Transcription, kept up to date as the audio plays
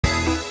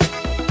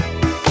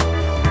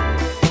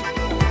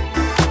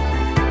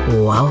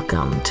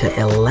welcome to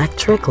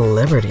Electric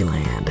Liberty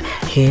Land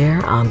here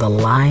on the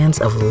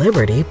Lions of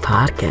Liberty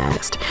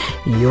podcast,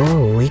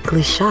 your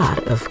weekly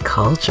shot of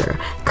culture,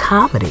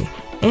 comedy,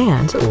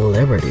 and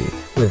liberty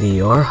with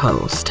your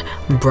host,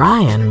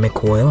 Brian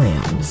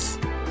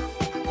McWilliams.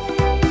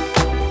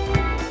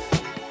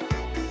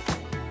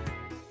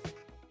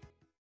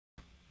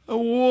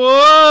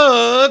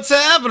 What's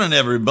happening,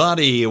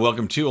 everybody?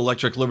 Welcome to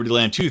Electric Liberty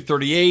Land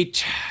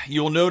 238.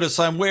 You'll notice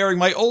I'm wearing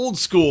my old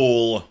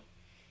school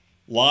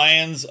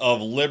Lions of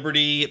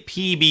Liberty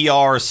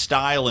PBR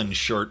styling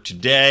shirt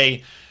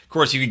today. Of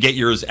course, you can get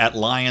yours at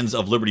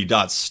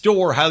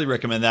lionsofliberty.store. Highly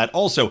recommend that.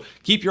 Also,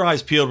 keep your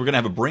eyes peeled. We're going to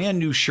have a brand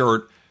new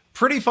shirt.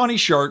 Pretty funny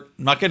shirt.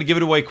 I'm not going to give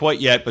it away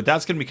quite yet, but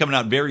that's going to be coming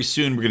out very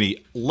soon. We're going to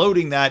be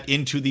loading that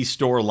into the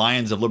store,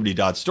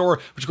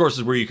 lionsofliberty.store, which of course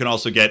is where you can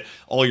also get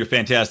all your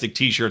fantastic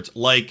t-shirts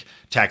like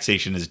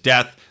Taxation is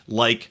Death,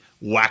 like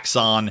Wax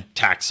On,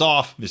 Tax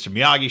Off, Mr.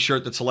 Miyagi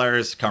shirt that's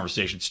hilarious,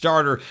 Conversation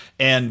Starter,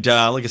 and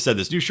like I said,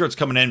 this new shirt's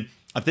coming in.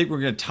 I think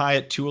we're going to tie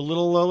it to a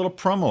little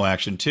promo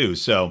action too,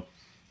 so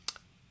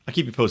I'll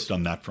keep you posted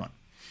on that front.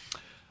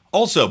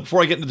 Also,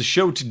 before I get into the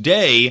show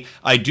today,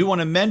 I do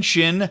want to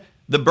mention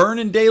the Burn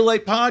in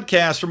Daylight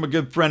podcast from a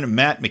good friend,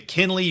 Matt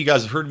McKinley. You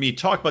guys have heard me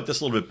talk about this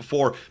a little bit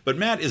before, but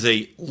Matt is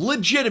a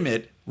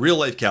legitimate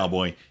real-life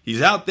cowboy.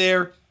 He's out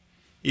there.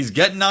 He's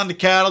getting on the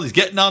cattle. He's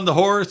getting on the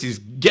horse. He's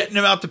getting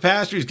them out to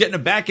pasture. He's getting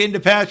them back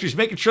into pasture. He's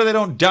making sure they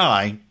don't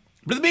die.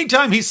 But in the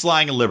meantime, he's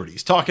slaying liberty.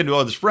 He's talking to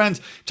other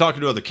friends, talking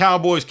to other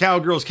cowboys,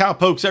 cowgirls,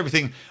 cowpokes,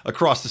 everything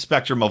across the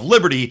spectrum of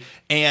liberty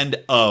and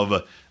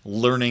of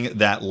learning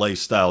that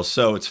lifestyle.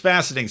 So it's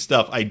fascinating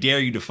stuff. I dare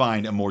you to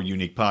find a more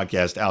unique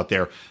podcast out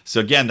there.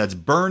 So again, that's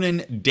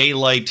Burnin'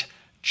 Daylight.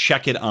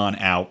 Check it on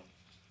out.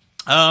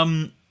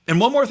 And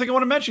one more thing I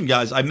want to mention,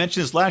 guys. I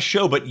mentioned this last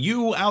show, but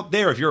you out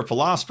there, if you're a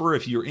philosopher,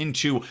 if you're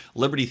into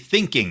liberty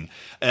thinking,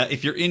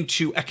 if you're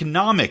into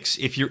economics,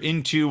 if you're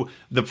into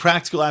the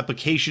practical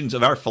applications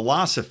of our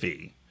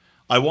philosophy,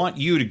 I want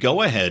you to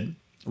go ahead,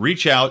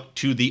 reach out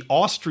to the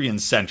Austrian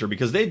Center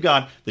because they've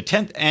got the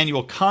 10th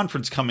annual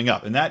conference coming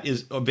up, and that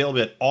is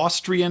available at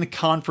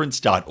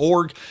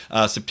austrianconference.org.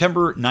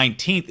 September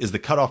 19th is the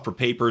cutoff for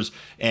papers,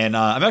 and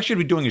I'm actually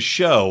going to be doing a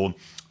show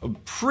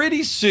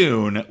pretty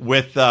soon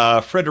with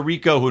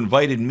Federico, who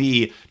invited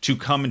me to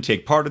come and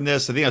take part in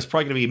this. I think that's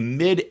probably going to be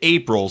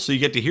mid-April, so you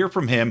get to hear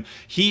from him.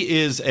 He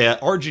is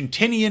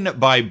Argentinian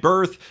by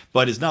birth,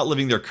 but is not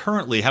living there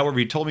currently. However,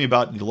 he told me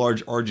about the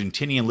large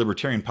Argentinian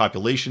libertarian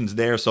populations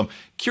there, so I'm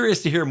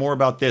curious to hear more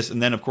about this,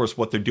 and then, of course,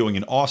 what they're doing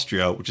in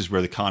Austria, which is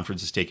where the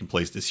conference is taking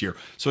place this year.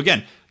 So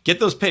again, get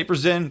those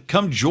papers in.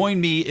 Come join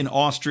me in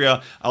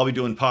Austria. I'll be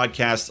doing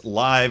podcasts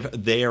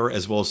live there,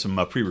 as well as some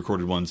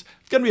pre-recorded ones.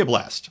 It's going to be a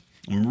blast.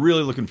 I'm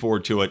really looking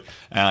forward to it.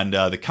 And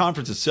the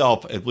conference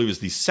itself, I believe, is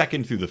the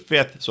 2nd through the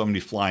 5th. So I'm going to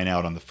be flying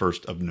out on the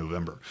 1st of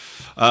November.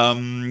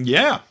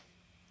 Yeah.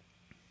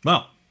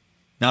 Well,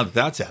 now that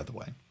that's out of the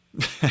way.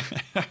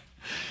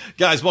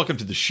 Guys, welcome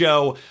to the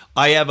show.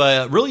 I have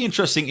a really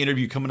interesting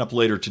interview coming up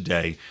later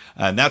today,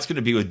 and that's going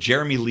to be with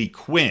Jeremy Lee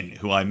Quinn,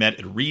 who I met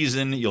at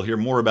Reason. You'll hear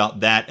more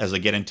about that as I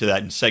get into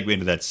that and segue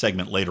into that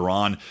segment later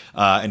on,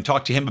 and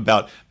talk to him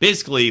about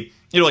basically,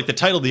 you know, like the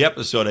title of the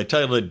episode, I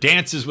titled it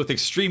Dances with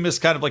Extremists,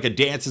 kind of like a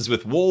Dances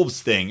with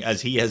Wolves thing,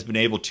 as he has been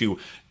able to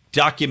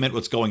document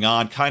what's going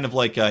on, kind of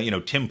like,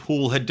 Tim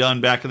Pool had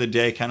done back in the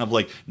day, kind of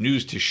like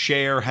News to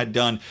Share had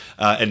done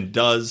and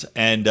does.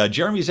 And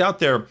Jeremy's out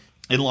there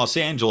in Los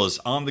Angeles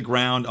on the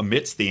ground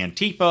amidst the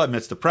Antifa,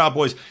 amidst the Proud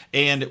Boys,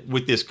 and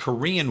with this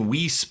Korean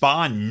We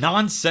Spa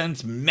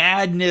nonsense,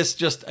 madness,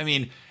 just, I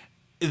mean,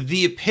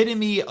 the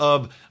epitome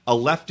of a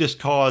leftist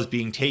cause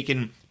being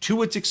taken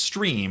to its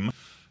extreme,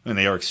 and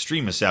they are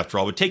extremists after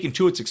all, but taken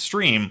to its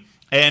extreme,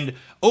 and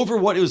over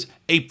what is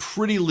a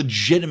pretty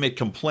legitimate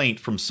complaint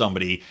from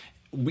somebody.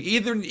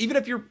 Even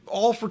if you're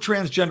all for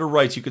transgender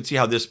rights, you could see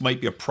how this might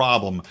be a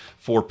problem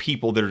for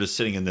people that are just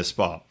sitting in this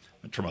spa. I'm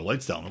going to turn my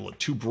lights down, a little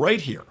too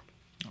bright here.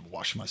 I'm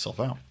washing myself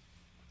out.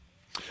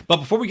 But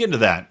before we get into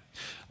that,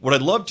 what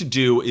I'd love to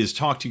do is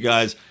talk to you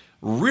guys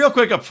real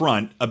quick up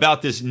front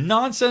about this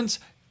nonsense,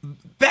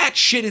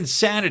 batshit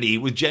insanity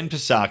with Jen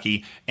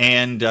Psaki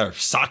and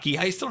Psaki,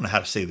 I still don't know how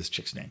to say this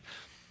chick's name,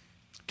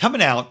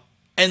 coming out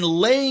and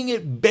laying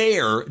it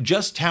bare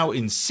just how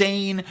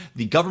insane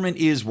the government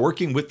is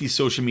working with these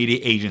social media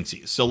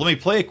agencies. So let me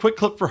play a quick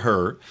clip for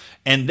her,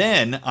 and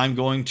then I'm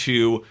going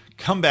to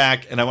come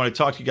back and I want to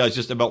talk to you guys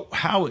just about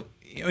how,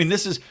 I mean,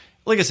 this is,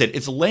 like I said,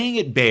 it's laying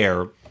it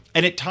bare,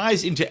 and it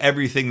ties into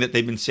everything that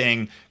they've been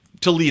saying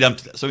to lead up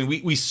to this. I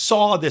mean, we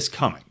saw this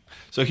coming.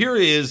 So here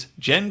is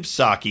Jen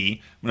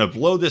Psaki. I'm going to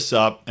blow this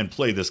up and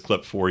play this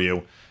clip for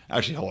you.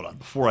 Actually, hold on.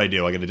 Before I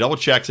do, I got to double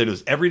check. So I do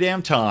this every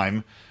damn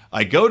time.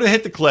 I go to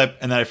hit the clip,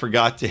 and then I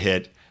forgot to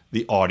hit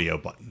the audio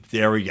button.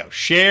 There we go.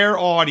 Share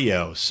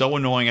audio. So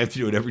annoying. I have to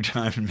do it every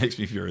time. It makes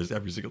me furious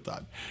every single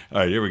time. All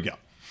right, here we go.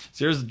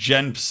 So here's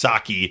Jen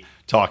Psaki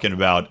talking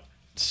about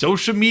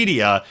social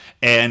media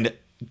and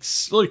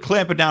really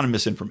clamping down on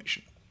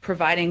misinformation.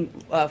 providing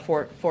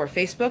for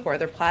Facebook or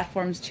other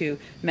platforms to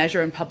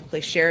measure and publicly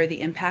share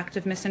the impact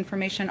of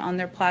misinformation on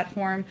their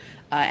platform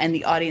and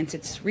the audience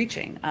it's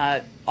reaching.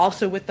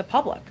 Also with the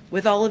public,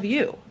 with all of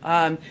you,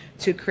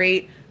 to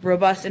create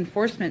robust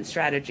enforcement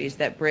strategies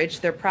that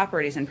bridge their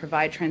properties and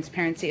provide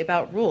transparency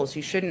about rules.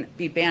 You shouldn't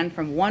be banned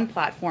from one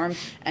platform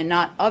and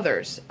not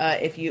others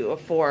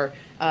for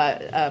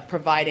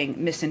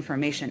providing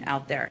misinformation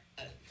out there.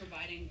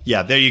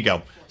 Yeah, there you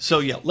go. So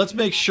yeah, let's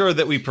make sure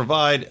that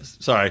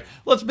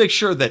let's make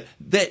sure that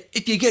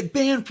if you get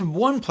banned from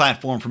one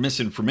platform for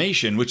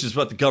misinformation, which is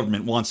what the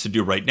government wants to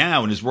do right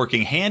now and is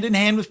working hand in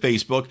hand with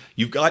Facebook,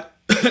 you've got,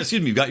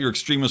 you've got your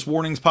extremist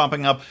warnings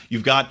popping up,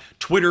 you've got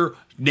Twitter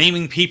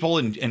naming people,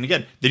 and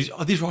again, these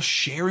are all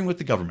sharing with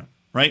the government,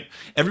 right?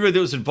 Everybody that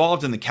was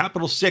involved in the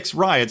Capitol 6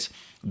 riots,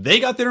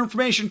 they got their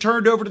information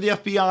turned over to the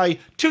FBI,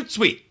 toot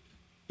sweet.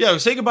 Yeah,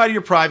 say goodbye to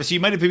your privacy. You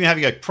might have been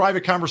having a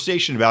private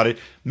conversation about it.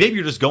 Maybe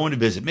you're just going to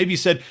visit. Maybe you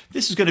said,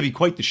 this is going to be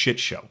quite the shit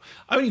show.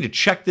 I need to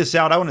check this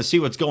out. I want to see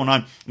what's going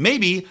on.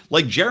 Maybe,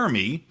 like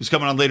Jeremy, who's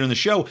coming on later in the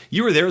show,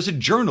 you were there as a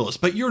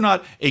journalist, but you're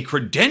not a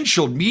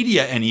credentialed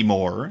media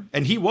anymore.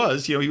 And he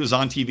was, he was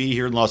on TV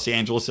here in Los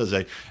Angeles as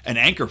an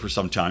anchor for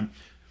some time.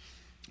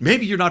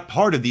 Maybe you're not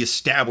part of the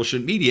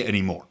establishment media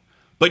anymore.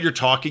 But you're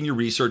talking, you're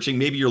researching,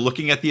 maybe you're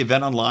looking at the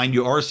event online,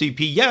 you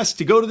RSVP yes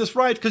to go to this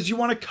riot because you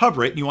want to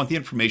cover it and you want the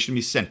information to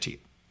be sent to you.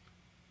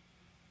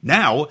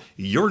 Now,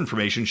 your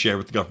information shared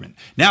with the government.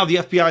 Now the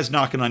FBI is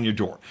knocking on your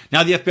door.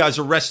 Now the FBI is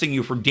arresting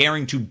you for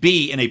daring to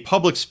be in a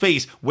public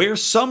space where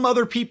some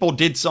other people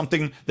did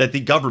something that the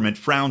government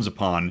frowns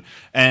upon.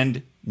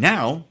 And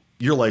now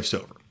your life's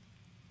over.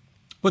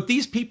 But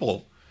these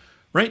people,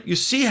 right? You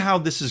see how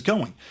this is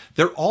going.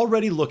 They're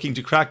already looking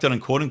to crack down on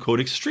quote-unquote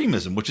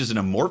extremism, which is an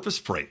amorphous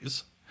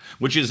phrase,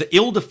 which is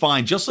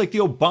ill-defined, just like the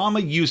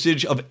Obama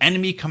usage of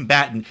enemy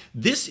combatant.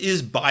 This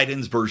is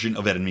Biden's version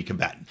of enemy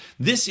combatant.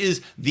 This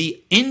is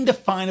the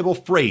indefinable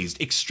phrase,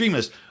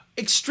 extremist.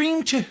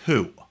 Extreme to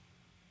who?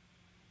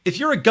 If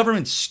you're a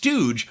government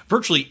stooge,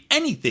 virtually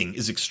anything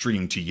is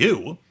extreme to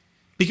you.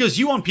 Because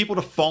you want people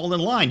to fall in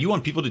line. You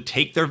want people to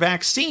take their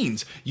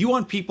vaccines. You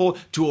want people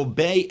to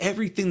obey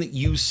everything that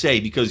you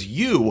say because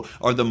you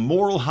are the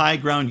moral high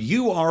ground.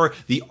 You are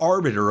the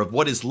arbiter of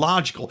what is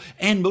logical.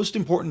 And most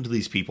important to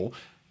these people,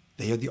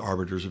 they are the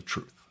arbiters of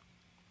truth.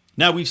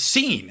 Now, we've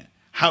seen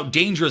how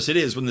dangerous it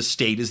is when the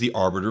state is the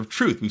arbiter of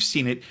truth. We've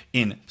seen it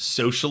in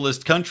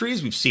socialist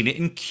countries. We've seen it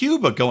in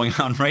Cuba going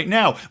on right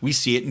now. We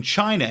see it in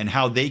China and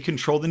how they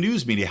control the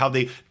news media, how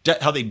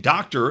they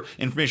doctor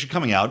information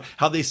coming out,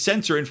 how they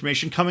censor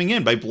information coming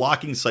in by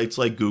blocking sites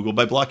like Google,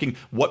 by blocking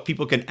what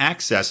people can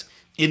access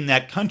in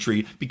that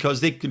country because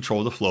they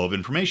control the flow of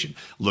information.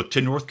 Look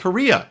to North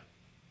Korea.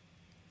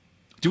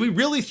 Do we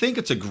really think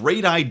it's a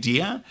great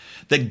idea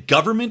that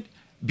government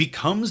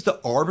becomes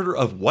the arbiter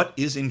of what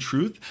is in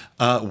truth,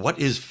 what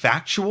is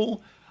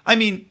factual? I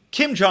mean,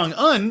 Kim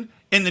Jong-un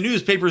in the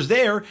newspapers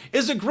there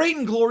is a great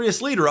and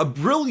glorious leader, a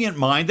brilliant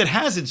mind that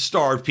hasn't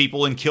starved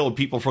people and killed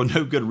people for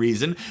no good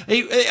reason.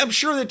 I'm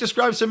sure that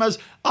describes him as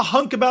a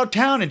hunk about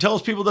town and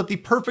tells people that the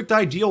perfect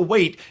ideal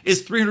weight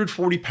is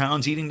 340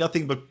 pounds eating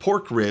nothing but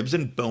pork ribs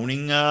and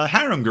boning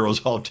harem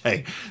girls all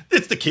day.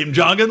 It's the Kim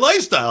Jong-un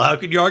lifestyle. How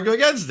could you argue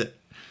against it?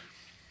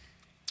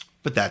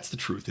 But that's the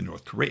truth in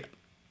North Korea.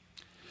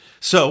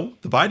 So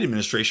the Biden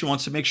administration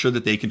wants to make sure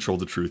that they control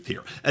the truth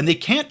here. And they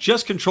can't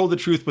just control the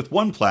truth with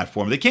one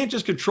platform. They can't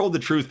just control the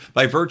truth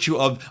by virtue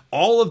of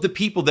all of the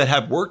people that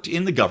have worked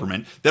in the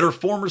government that are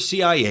former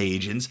CIA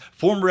agents,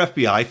 former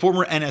FBI,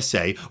 former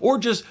NSA, or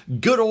just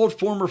good old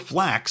former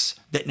flacks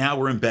that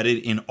now are embedded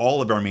in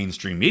all of our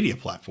mainstream media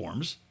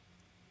platforms.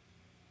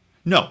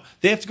 No,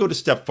 they have to go a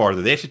step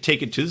farther. They have to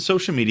take it to the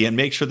social media and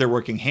make sure they're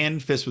working hand in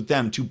fist with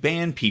them to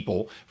ban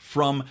people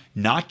from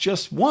not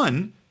just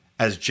one,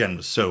 as Jen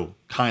was so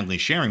kindly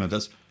sharing with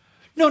us.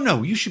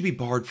 No, you should be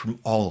barred from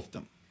all of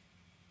them.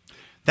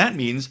 That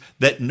means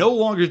that no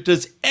longer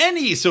does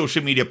any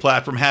social media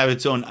platform have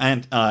its own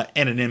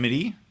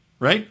anonymity,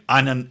 right?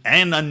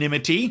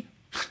 Anonymity.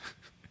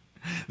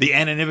 The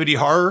anonymity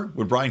horror,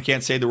 where Brian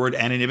can't say the word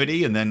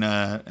anonymity, and then,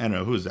 I don't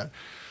know, who is that?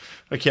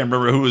 I can't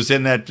remember who was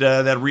in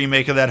that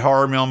remake of that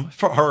horror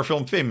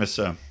film, famous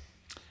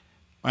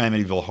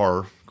Amityville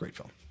Horror. Great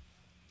film.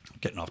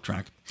 Getting off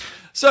track.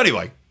 So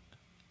anyway,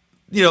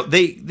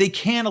 they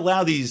can't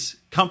allow these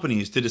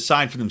companies to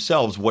decide for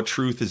themselves what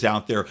truth is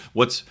out there,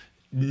 what's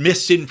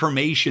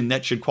misinformation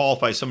that should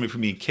qualify somebody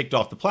from being kicked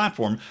off the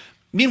platform.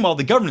 Meanwhile,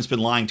 the government's been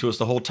lying to us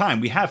the whole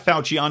time. We have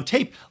Fauci on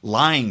tape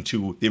lying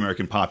to the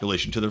American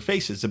population to their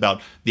faces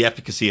about the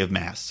efficacy of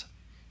masks,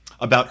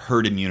 about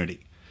herd immunity.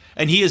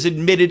 And he has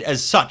admitted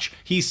as such.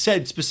 He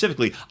said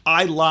specifically,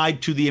 I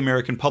lied to the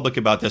American public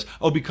about this.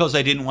 Oh, because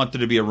I didn't want there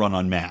to be a run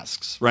on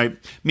masks, right?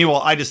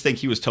 Meanwhile, I just think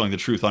he was telling the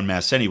truth on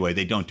masks anyway.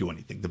 They don't do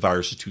anything. The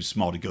virus is too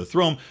small to go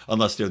through them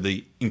unless they're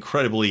the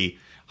incredibly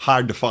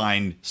hard to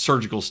find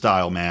surgical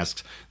style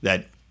masks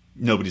that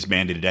nobody's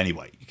mandated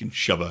anyway. You can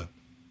shove a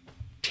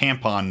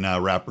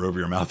tampon wrapper over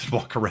your mouth and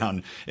walk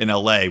around in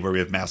LA where we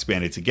have mask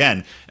mandates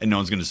again, and no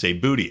one's going to say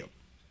boo to you.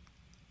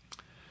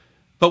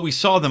 But we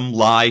saw them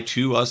lie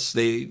to us.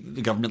 The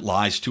government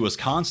lies to us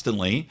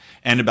constantly.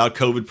 And about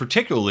COVID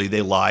particularly,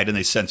 they lied and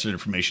they censored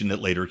information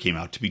that later came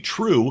out to be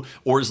true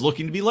or is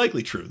looking to be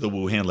likely true. The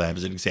Wuhan lab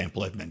is an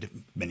example I've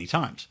mentioned many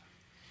times.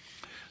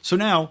 So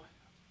now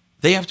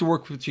they have to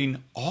work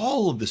between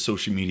all of the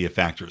social media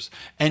factors.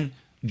 And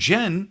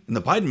Jen and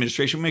the Biden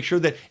administration will make sure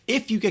that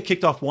if you get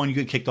kicked off one, you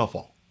get kicked off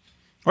all.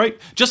 Right?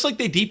 Just like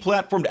they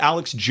deplatformed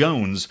Alex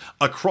Jones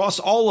across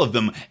all of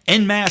them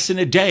en masse in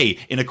a day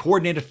in a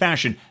coordinated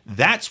fashion.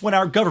 That's what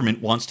our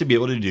government wants to be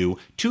able to do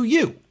to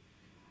you.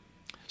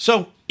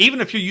 So even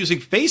if you're using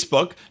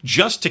Facebook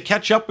just to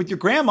catch up with your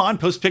grandma and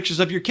post pictures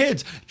of your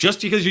kids,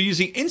 just because you're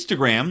using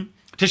Instagram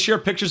to share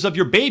pictures of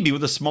your baby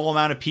with a small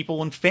amount of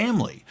people and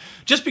family,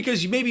 just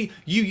because you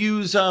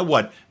use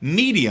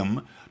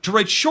Medium to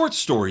write short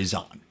stories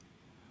on.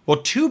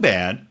 Well, too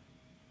bad.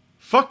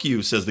 Fuck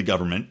you, says the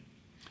government.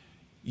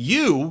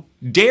 You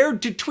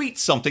dared to tweet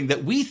something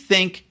that we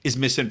think is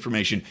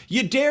misinformation.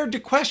 You dared to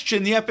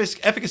question the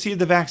efficacy of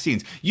the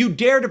vaccines. You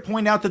dare to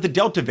point out that the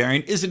Delta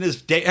variant isn't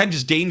as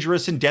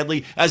dangerous and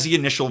deadly as the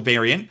initial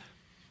variant,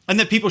 and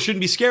that people shouldn't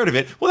be scared of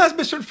it. Well, that's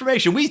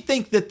misinformation. We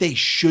think that they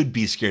should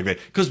be scared of it,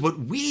 because what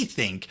we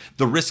think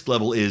the risk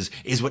level is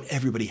what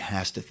everybody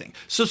has to think.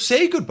 So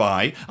say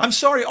goodbye. I'm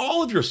sorry,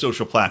 all of your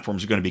social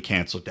platforms are going to be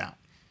canceled down.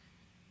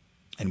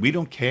 And we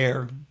don't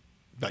care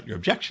about your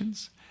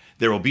objections.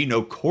 There will be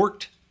no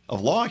court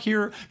of law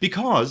here,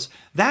 because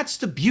that's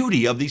the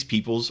beauty of these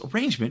people's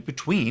arrangement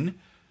between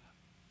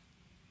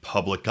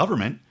public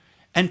government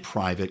and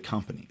private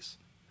companies.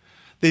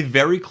 They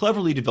very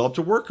cleverly developed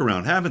a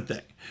workaround, haven't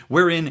they?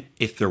 Wherein,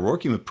 if they're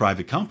working with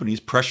private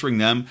companies, pressuring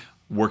them,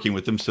 working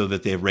with them so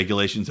that they have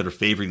regulations that are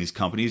favoring these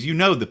companies, you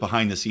know that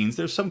behind the scenes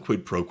there's some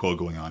quid pro quo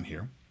going on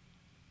here.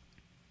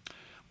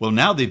 Well,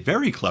 now they've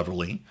very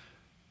cleverly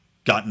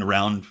gotten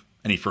around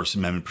any First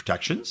Amendment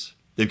protections.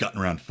 They've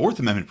gotten around Fourth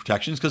Amendment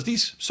protections because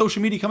these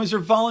social media companies are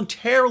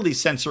voluntarily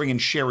censoring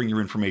and sharing your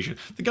information.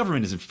 The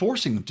government isn't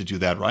forcing them to do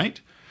that, right?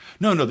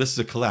 No, this is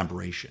a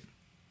collaboration.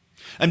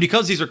 And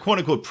because these are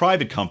quote-unquote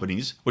private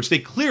companies, which they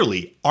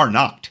clearly are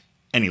not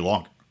any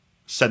longer,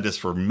 said this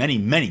for many,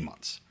 many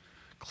months,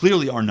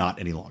 clearly are not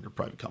any longer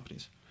private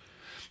companies.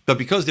 But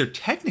because they're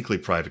technically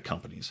private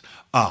companies,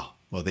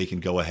 they can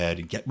go ahead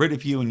and get rid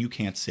of you and you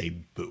can't say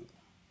boo.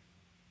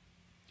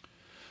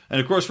 And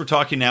of course, we're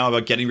talking now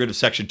about getting rid of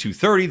Section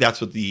 230. That's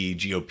what the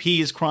GOP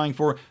is crying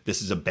for. This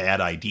is a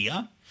bad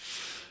idea,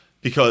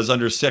 because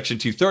under Section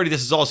 230,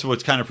 this is also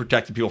what's kind of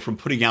protecting people from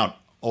putting out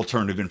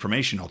alternative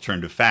information,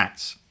 alternative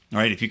facts. All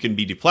right, if you can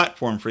be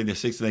deplatformed for the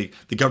sake,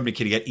 the government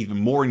can get even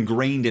more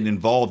ingrained and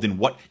involved in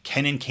what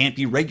can and can't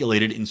be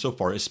regulated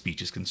insofar as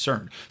speech is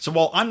concerned. So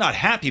while I'm not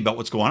happy about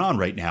what's going on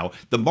right now,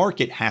 the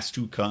market has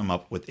to come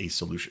up with a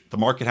solution. The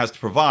market has to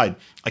provide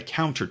a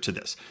counter to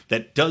this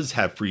that does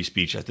have free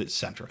speech at its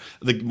center.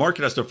 The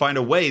market has to find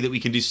a way that we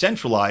can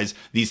decentralize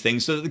these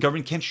things so that the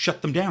government can't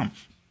shut them down,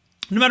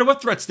 no matter what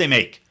threats they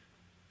make.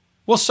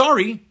 Well,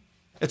 sorry,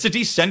 it's a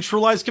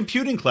decentralized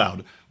computing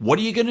cloud. What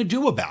are you going to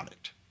do about it?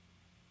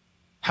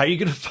 How are you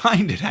going to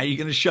find it? How are you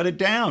going to shut it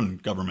down,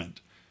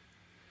 government?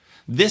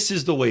 This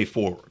is the way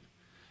forward,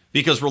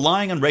 because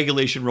relying on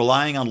regulation,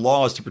 relying on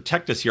laws to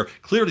protect us here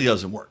clearly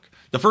doesn't work.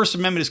 The First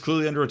Amendment is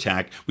clearly under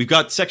attack. We've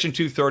got Section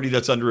 230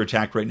 that's under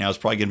attack right now. It's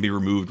probably going to be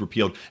removed,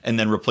 repealed, and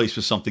then replaced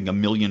with something a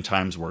million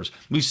times worse.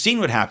 We've seen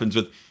what happens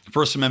with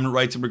First Amendment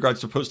rights in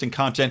regards to posting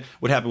content.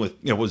 What happened with,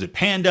 what was it,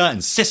 Panda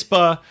and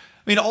CISPA? I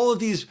mean, all of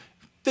these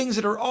things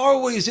that are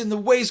always in the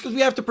ways, because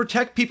we have to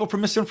protect people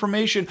from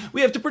misinformation.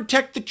 We have to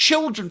protect the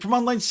children from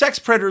online sex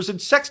predators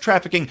and sex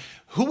trafficking.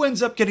 Who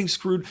ends up getting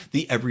screwed?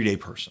 The everyday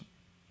person.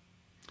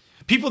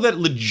 People that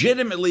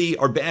legitimately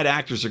are bad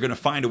actors are going to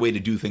find a way to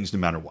do things no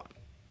matter what.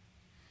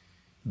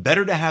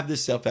 Better to have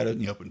this stuff out in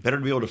the open. Better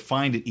to be able to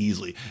find it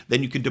easily.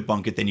 Then you can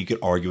debunk it. Then you can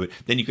argue it.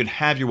 Then you can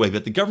have your way.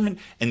 But the government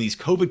and these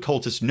COVID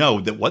cultists know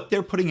that what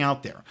they're putting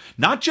out there,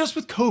 not just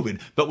with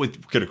COVID, but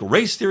with critical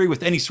race theory,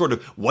 with any sort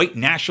of white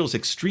nationalist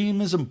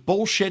extremism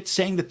bullshit,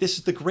 saying that this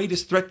is the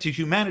greatest threat to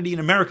humanity in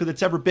America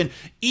that's ever been,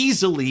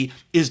 easily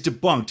is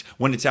debunked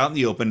when it's out in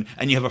the open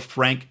and you have a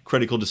frank,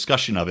 critical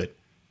discussion of it.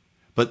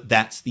 But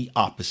that's the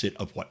opposite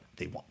of what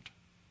they want.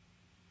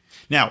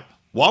 Now,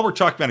 while we're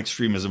talking about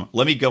extremism,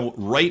 let me go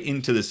right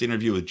into this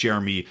interview with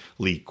Jeremy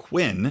Lee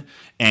Quinn,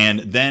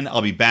 and then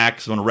I'll be back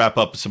because I want to wrap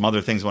up some other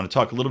things. I want to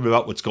talk a little bit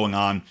about what's going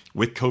on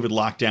with COVID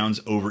lockdowns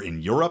over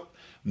in Europe,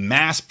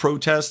 mass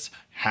protests,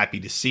 happy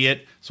to see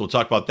it. So we'll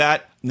talk about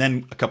that, and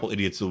then a couple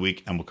idiots of the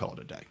week, and we'll call it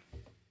a day.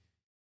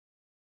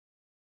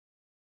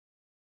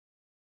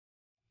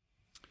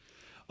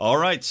 All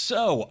right,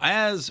 so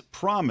as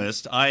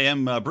promised, I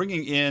am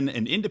bringing in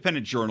an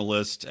independent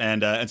journalist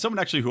and someone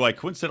actually who I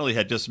coincidentally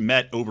had just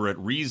met over at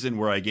Reason,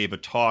 where I gave a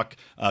talk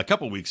a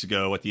couple weeks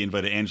ago at the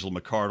invite of Angela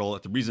McCardle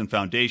at the Reason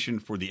Foundation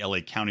for the LA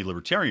County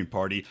Libertarian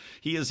Party.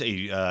 He is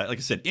a, like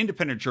I said,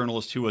 independent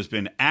journalist who has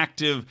been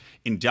active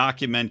in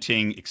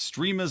documenting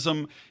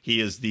extremism.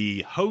 He is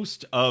the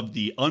host of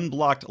the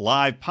Unblocked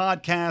Live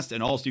podcast,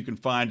 and also you can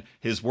find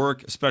his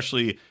work,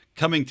 especially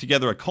coming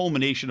together, a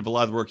culmination of a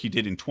lot of the work he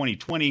did in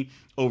 2020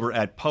 over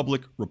at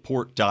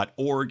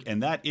publicreport.org.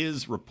 And that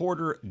is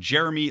reporter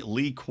Jeremy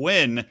Lee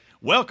Quinn.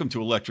 Welcome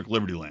to Electric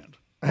Liberty Land.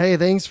 Hey,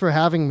 thanks for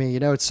having me. You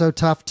know, it's so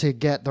tough to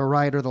get the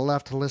right or the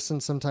left to listen.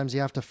 Sometimes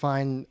you have to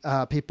find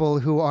people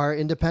who are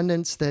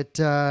independents that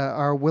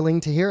are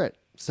willing to hear it.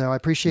 So I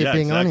appreciate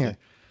being on here.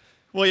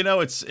 Well, you know,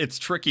 it's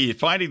tricky.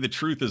 Finding the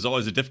truth is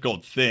always a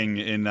difficult thing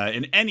in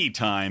any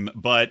time.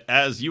 But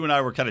as you and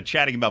I were kind of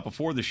chatting about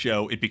before the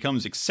show, it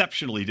becomes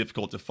exceptionally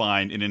difficult to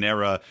find in an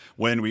era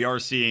when we are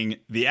seeing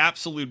the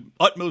absolute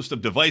utmost of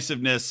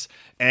divisiveness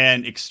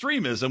and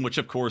extremism, which,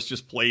 of course,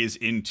 just plays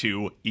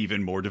into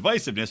even more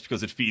divisiveness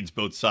because it feeds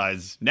both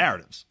sides'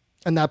 narratives.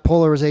 And that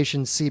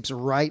polarization seeps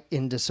right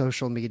into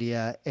social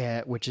media,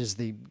 which is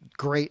the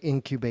great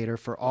incubator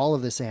for all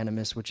of this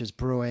animus, which is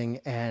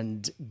brewing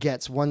and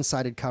gets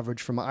one-sided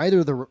coverage from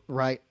either the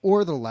right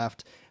or the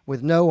left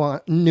with no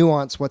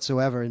nuance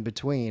whatsoever in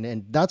between.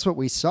 And that's what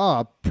we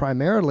saw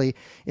primarily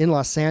in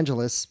Los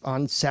Angeles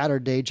on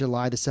Saturday,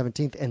 July the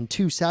 17th, and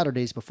 2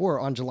 Saturdays before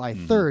on July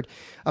 3rd,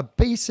 a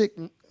basic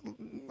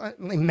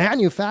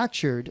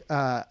manufactured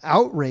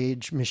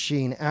outrage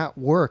machine at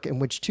work in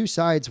which two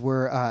sides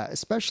were,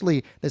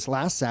 especially this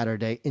last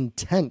Saturday,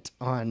 intent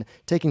on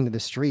taking to the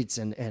streets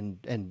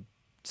and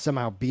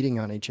somehow beating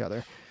on each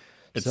other.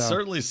 It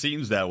certainly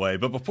seems that way.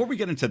 But before we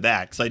get into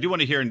that, because I do want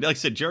to hear, and like I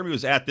said, Jeremy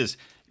was at this,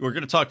 we're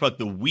going to talk about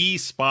the Wee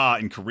Spa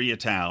in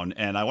Koreatown,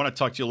 and I want to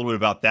talk to you a little bit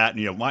about that, and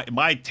you know,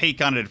 my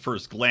take on it at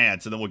first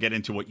glance, and then we'll get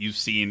into what you've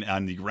seen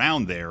on the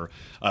ground there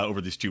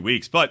over these 2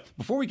 weeks. But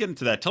before we get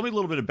into that, tell me a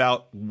little bit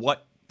about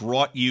what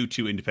brought you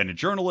to independent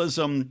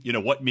journalism, you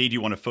know, what made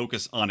you want to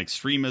focus on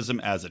extremism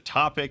as a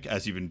topic,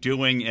 as you've been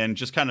doing, and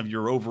just kind of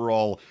your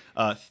overall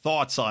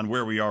thoughts on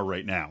where we are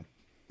right now.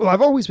 Well,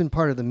 I've always been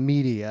part of the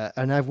media,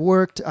 and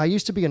I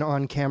used to be an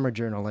on-camera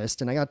journalist,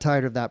 and I got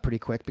tired of that pretty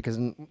quick because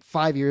in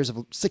 5 years,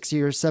 6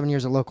 years, 7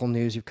 years of local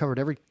news, you've covered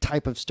every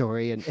type of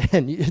story, and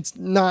it's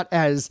not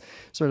as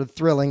sort of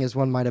thrilling as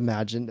one might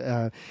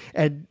imagine.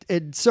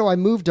 And so I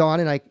moved on,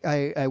 and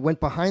I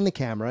went behind the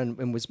camera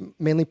and was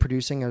mainly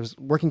producing. I was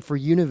working for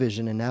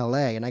Univision in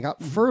LA, and I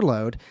got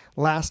furloughed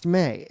last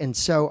May. And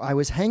so I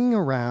was hanging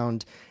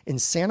around in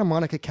Santa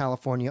Monica,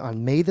 California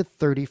on May the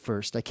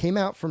 31st. I came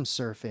out from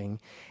surfing,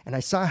 and I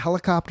saw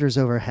helicopters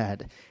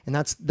overhead, and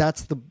that's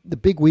the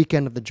big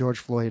weekend of the George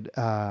Floyd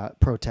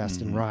protest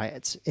and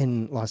riots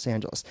in Los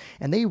Angeles,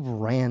 and they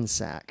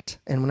ransacked.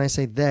 And when I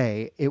say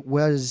they, it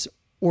was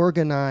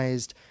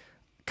organized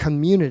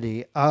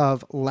community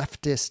of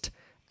leftist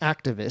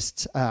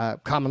activists,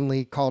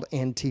 commonly called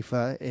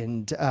Antifa,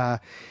 and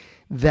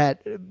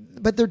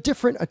but they're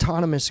different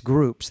autonomous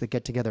groups that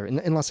get together.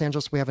 In Los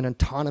Angeles, we have an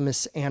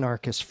autonomous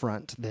anarchist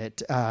front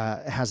that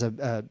has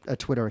a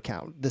Twitter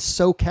account. The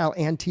SoCal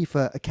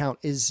Antifa account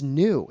is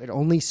new. It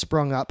only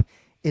sprung up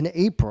in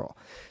April.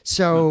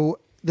 So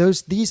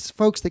these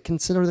folks that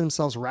consider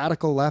themselves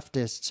radical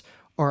leftists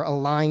are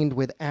aligned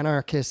with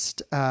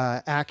anarchist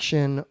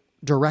action,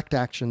 direct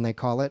action, they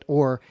call it,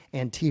 or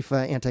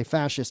Antifa,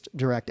 anti-fascist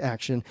direct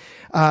action.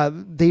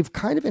 They've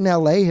kind of in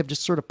LA have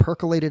just sort of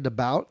percolated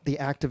about the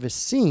activist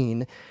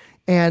scene,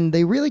 and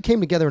they really came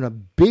together in a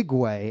big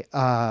way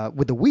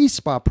with the Wee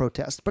Spa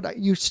protest. But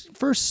you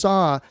first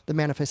saw the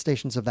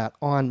manifestations of that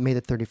on May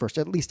the 31st.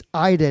 At least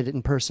I did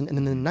in person. And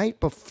then the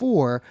night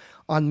before,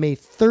 on May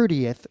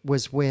 30th,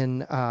 was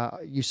when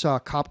you saw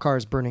cop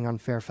cars burning on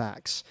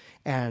Fairfax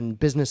and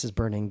businesses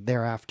burning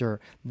thereafter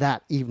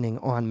that evening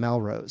on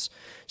Melrose.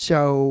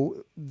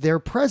 So their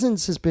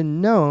presence has been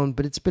known,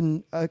 but it's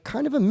been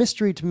kind of a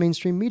mystery to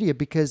mainstream media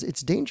because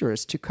it's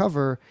dangerous to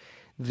cover.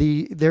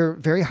 They're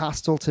very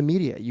hostile to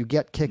media. You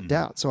get kicked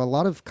out. So a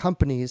lot of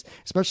companies,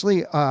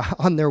 especially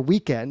on their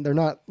weekend, they're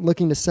not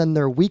looking to send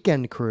their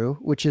weekend crew,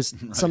 which is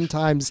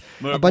sometimes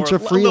a bunch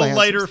of freelancers. A little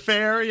lighter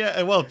fare,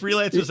 yeah. Well,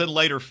 freelancers and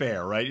lighter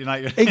fare, right? You're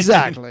not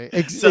exactly.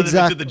 Send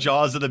them into the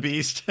jaws of the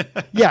beast.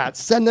 Yeah,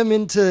 send them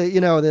into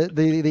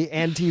the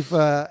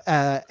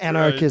Antifa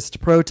anarchist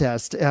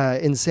protest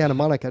in Santa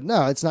Monica.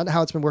 No, it's not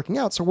how it's been working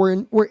out. So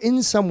we're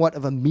in somewhat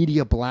of a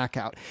media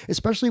blackout,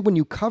 especially when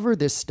you cover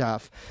this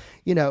stuff.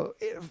 You know,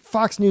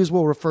 Fox News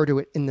will refer to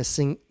it in the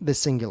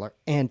singular,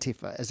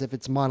 Antifa, as if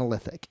it's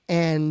monolithic.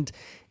 And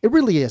it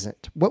really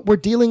isn't. What we're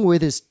dealing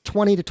with is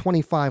 20 to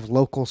 25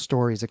 local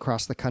stories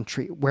across the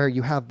country where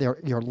you have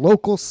your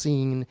local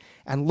scene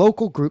and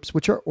local groups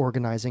which are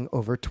organizing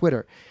over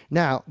Twitter.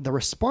 Now, the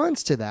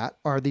response to that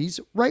are these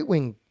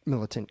right-wing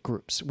militant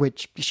groups,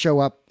 which show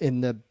up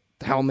in the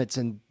helmets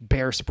and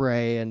bear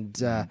spray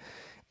and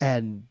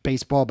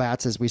baseball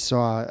bats, as we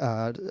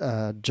saw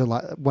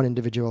one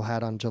individual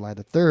had on July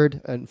the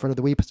 3rd in front of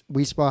the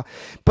Wee Spa.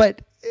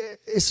 But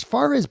as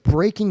far as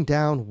breaking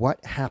down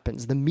what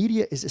happens, the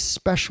media is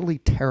especially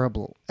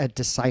terrible at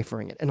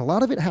deciphering it. And a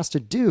lot of it has to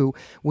do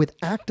with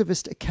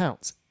activist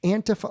accounts,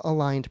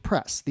 Antifa-aligned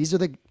press. These are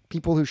the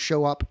people who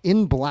show up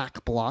in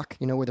black bloc,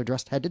 where they're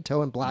dressed head to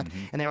toe in black,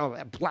 and they have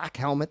a black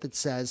helmet that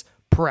says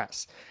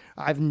press.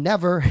 I've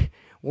never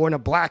worn a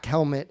black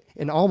helmet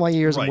in all my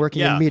years of Right,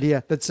 working yeah. in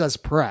media that says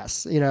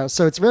press,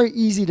 so it's very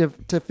easy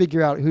to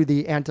figure out who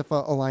the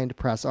Antifa aligned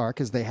press are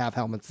because they have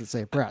helmets that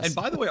say press. And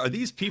by the way, are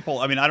these people,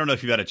 I mean, I don't know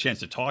if you've had a chance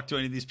to talk to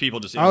any of these people,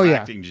 just Oh, yeah.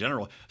 interacting in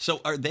general. So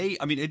are they,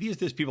 I mean, are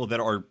these people that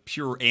are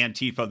pure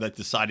Antifa that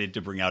decided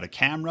to bring out a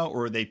camera,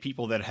 or are they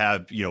people that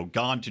have,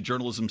 gone to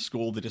journalism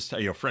school that just,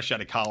 fresh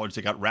out of college,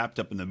 that got wrapped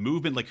up in the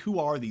movement? Like, who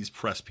are these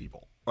press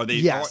people? Are they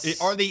Yes.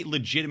 are they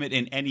legitimate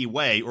in any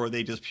way, or are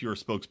they just pure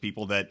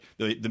spokespeople that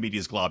the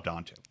media's globbed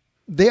onto?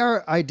 They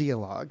are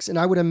ideologues, and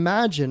I would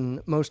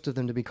imagine most of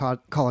them to be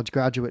college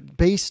graduate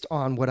based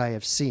on what I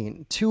have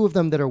seen. Two of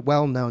them that are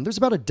well known. There's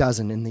about a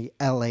dozen in the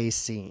LA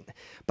scene,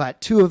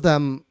 but two of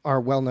them are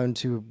well known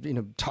to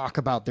talk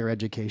about their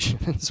education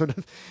and sort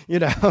of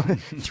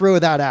throw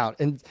that out.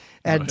 And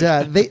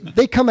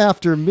they come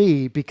after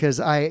me because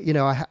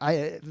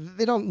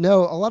they don't know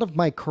a lot of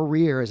my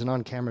career as an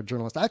on-camera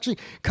journalist. I actually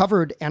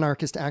covered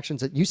anarchist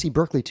actions at UC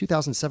Berkeley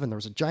 2007. There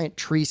was a giant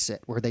tree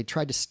sit where they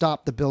tried to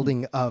stop the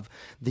building of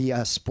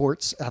the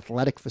sports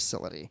athletic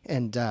facility,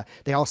 and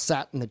they all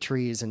sat in the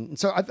trees. And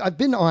so I've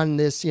been on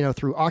this,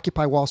 through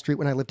Occupy Wall Street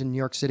when I lived in New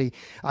York City.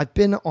 I've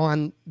been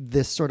on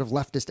this sort of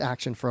leftist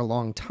action for a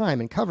long time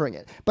and covering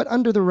it, but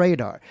under the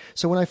radar.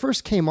 So when I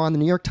first came on, the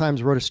New York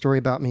Times wrote a story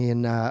about me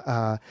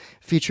and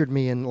featured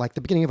me in like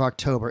the beginning of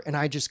October, and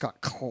I just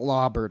got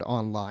clobbered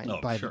online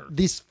by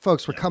these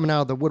folks were coming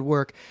out of the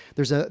woodwork.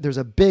 There's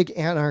a big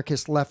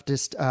anarchist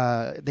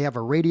leftist. They have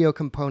a radio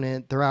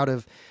component. They're out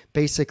of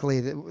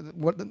basically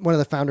one of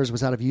the founders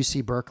was out of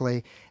UC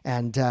Berkeley,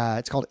 and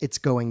it's called It's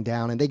Going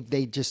Down, and they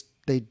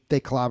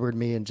clobbered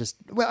me and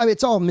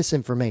it's all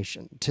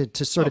misinformation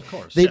to sort of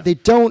course, they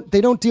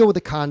don't deal with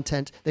the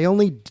content. They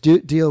only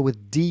deal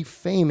with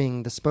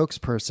defaming the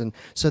spokesperson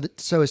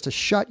so as to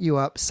shut you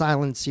up,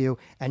 silence you,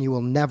 and you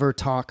will never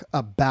talk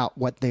about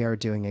what they are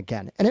doing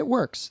again. And it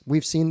works.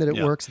 We've seen that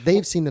it works.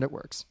 They've seen that it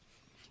works.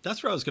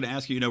 That's what I was going to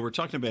ask you. We're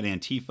talking about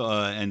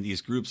Antifa and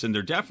these groups, and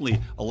they're definitely,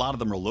 a lot of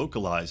them are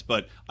localized,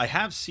 but I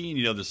have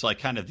seen, there's like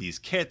kind of these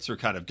kits or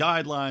kind of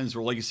guidelines,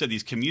 or like you said,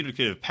 these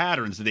communicative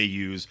patterns that they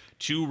use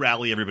to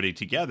rally everybody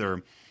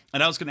together.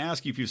 And I was going to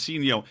ask you if you've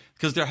seen,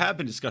 because there have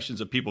been discussions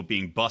of people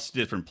being bused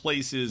different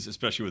places,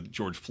 especially with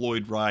George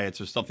Floyd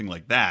riots or something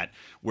like that,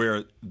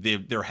 where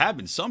there have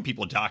been some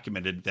people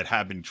documented that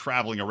have been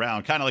traveling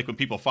around, kind of like when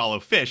people follow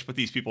fish, but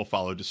these people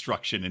follow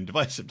destruction and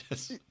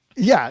divisiveness.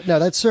 Yeah, no,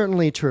 that's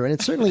certainly true. And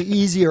it's certainly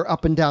easier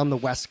up and down the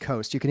West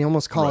Coast. You can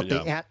almost call it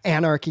the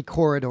anarchy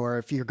corridor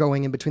if you're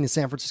going in between the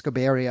San Francisco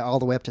Bay Area all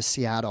the way up to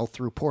Seattle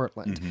through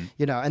Portland,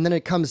 and then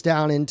it comes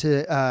down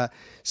into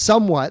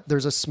somewhat,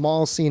 there's a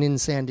small scene in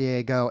San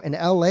Diego, and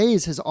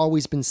LA's has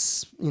always been,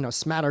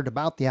 smattered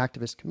about the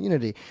activist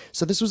community.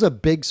 So this was a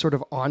big sort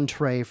of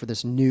entree for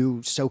this new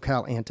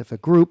SoCal Antifa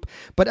group.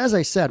 But as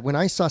I said, when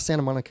I saw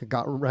Santa Monica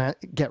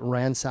get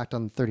ransacked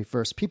on the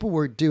 31st, people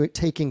were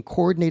taking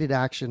coordinated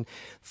action.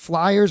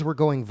 Flyers were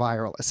going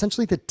viral.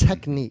 Essentially the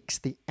techniques,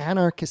 the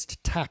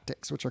anarchist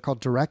tactics, which are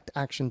called direct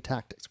action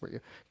tactics, where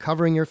you're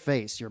covering your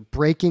face, you're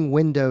breaking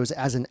windows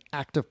as an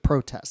act of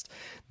protest.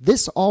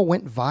 This all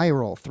went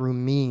viral through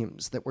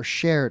memes that were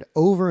shared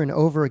over and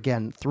over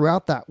again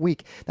throughout that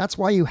week. That's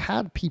why you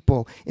had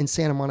people in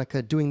Santa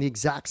Monica doing the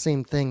exact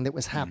same thing that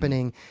was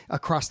happening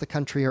across the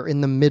country or in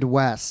the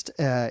Midwest,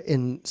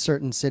 in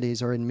certain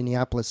cities, or in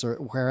Minneapolis or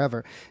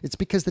wherever. It's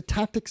because the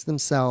tactics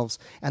themselves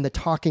and the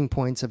talking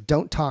points of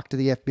don't talk to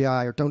the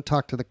FBI or don't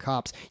talk to the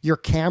cops. Your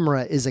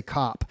camera is a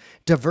cop.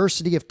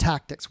 Diversity of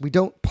tactics. We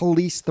don't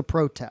police the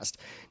protest.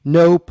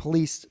 No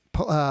police.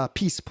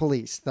 Peace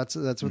police. That's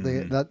what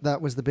that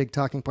was the big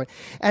talking point.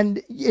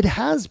 And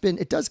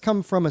it does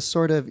come from a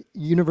sort of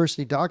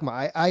university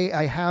dogma.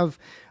 I have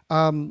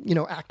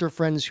actor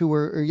friends who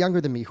were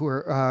younger than me who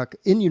were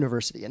in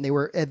university, and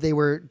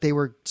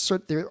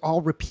they're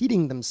all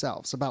repeating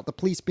themselves about the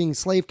police being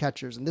slave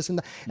catchers and this and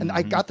that. And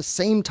I got the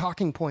same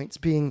talking points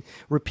being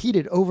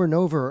repeated over and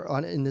over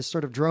in this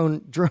sort of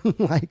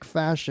drone-like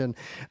fashion.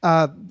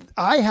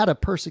 I had a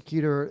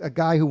persecutor, a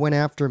guy who went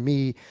after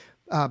me.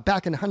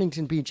 Back in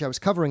Huntington Beach, I was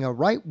covering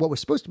what was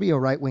supposed to be a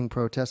right-wing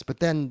protest,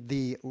 but then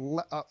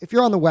if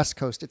you're on the West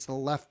Coast, it's the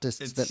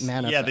leftists that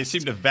manifest. Yeah, they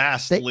seem to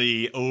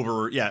vastly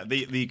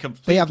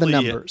they have the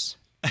numbers.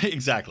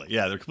 Exactly.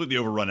 Yeah, they're completely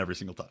overrun every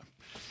single time.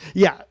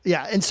 Yeah.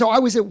 And so I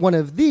was at one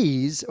of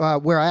these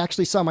where I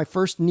actually saw my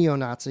first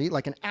neo-Nazi,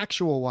 like an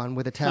actual one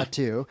with a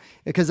tattoo,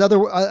 because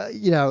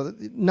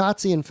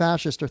Nazi and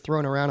fascist are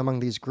thrown around among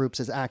these groups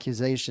as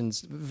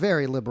accusations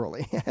very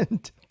liberally,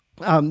 and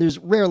there's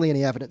rarely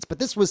any evidence, but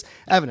this was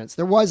evidence.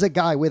 There was a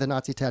guy with a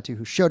Nazi tattoo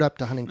who showed up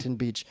to Huntington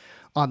Beach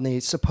on the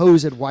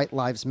supposed White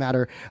Lives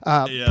Matter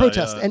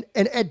protest. And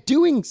at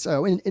doing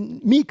so,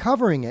 and me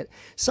covering it,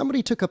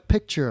 somebody took a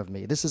picture of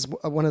me. This is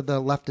one of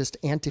the leftist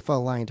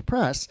Antifa-aligned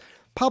press.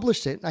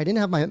 published it. I didn't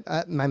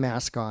have my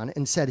mask on,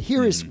 and said,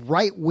 "Here is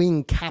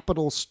right-wing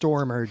Capitol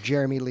stormer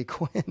Jeremy Lee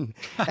Quinn,"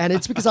 and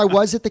it's because I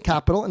was at the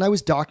Capitol and I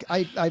was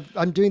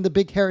I'm doing the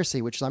big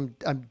heresy, which is I'm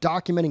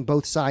documenting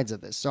both sides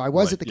of this. So I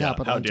was at the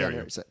Capitol on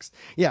January 6th.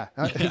 Yeah,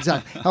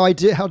 exactly.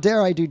 How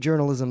dare I do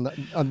journalism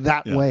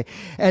that way?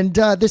 And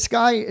this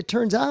guy, it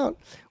turns out,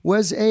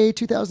 was a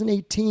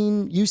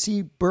 2018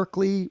 UC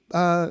Berkeley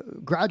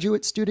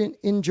graduate student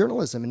in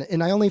journalism.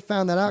 And I only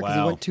found that out because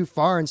he went too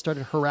far and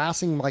started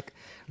harassing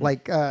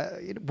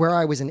where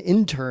I was an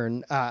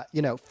intern,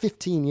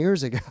 15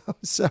 years ago.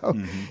 So,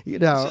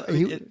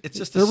 it's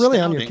just they're really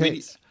on your astounding.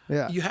 case.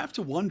 Yeah. You have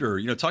to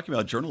wonder, talking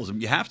about journalism,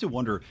 you have to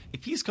wonder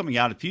if he's coming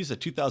out, if he's a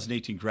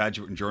 2018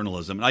 graduate in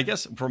journalism. And I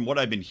guess from what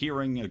I've been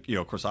hearing,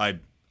 of course, I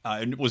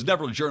was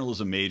never a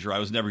journalism major. I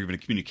was never even a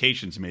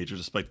communications major,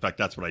 despite the fact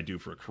that's what I do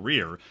for a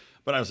career.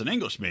 But I was an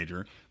English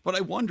major. But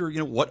I wonder,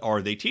 what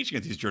are they teaching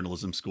at these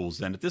journalism schools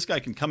then? If this guy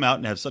can come out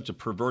and have such a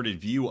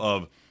perverted view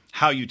of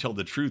how you tell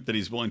the truth, that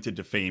he's willing to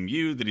defame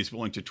you, that he's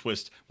willing to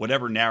twist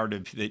whatever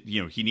narrative that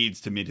he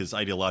needs to meet his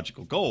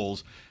ideological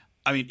goals.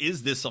 I mean,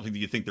 is this something that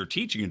you think they're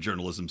teaching in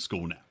journalism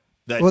school now?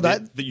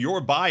 That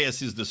your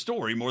bias is the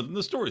story more than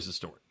the story is the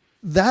story.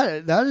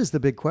 That is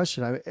the big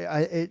question.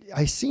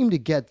 I seem to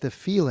get the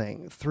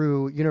feeling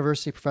through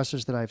university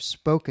professors that I've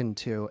spoken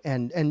to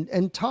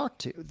and talked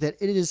to that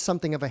it is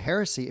something of a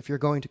heresy if you're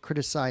going to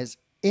criticize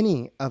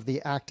any of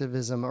the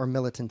activism or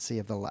militancy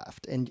of the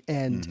left, and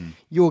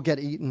you will get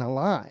eaten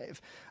alive.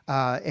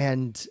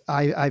 And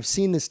I've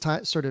seen this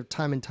sort of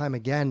time and time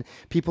again.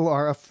 People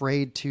are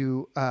afraid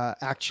to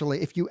actually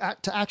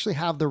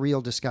have the real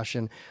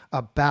discussion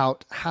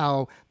about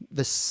how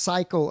the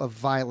cycle of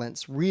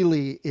violence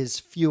really is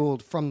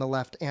fueled from the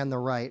left and the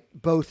right,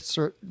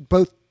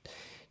 both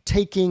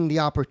taking the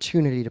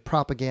opportunity to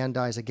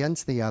propagandize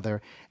against the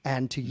other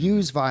and to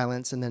use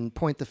violence and then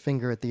point the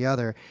finger at the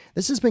other.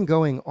 This has been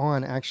going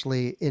on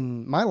actually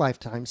in my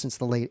lifetime since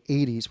the late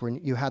 80s, where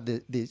you had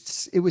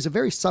it was a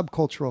very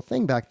subcultural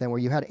thing back then, where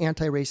you had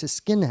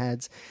anti-racist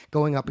skinheads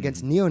going up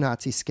against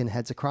neo-Nazi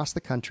skinheads across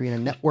the country in a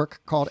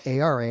network called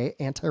ARA,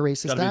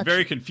 Anti-Racist Action. That'd be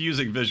very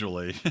confusing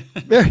visually.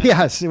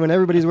 Yes, when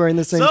everybody's wearing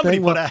the same Somebody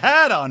thing. Somebody put a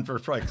hat on, for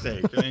Christ's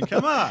sake. I mean,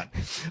 come on.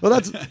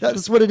 Well,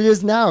 that's what it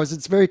is now. Is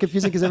it's very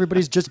confusing because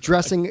everybody's just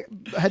dressing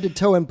head to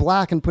toe in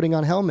black and putting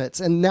on helmets,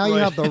 and now you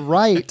have the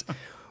right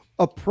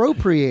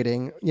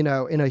appropriating, in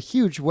a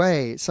huge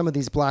way, some of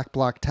these black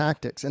bloc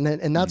tactics.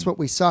 And that's what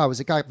we saw. Was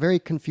it got very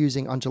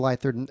confusing on July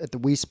 3rd at the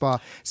WeSpa,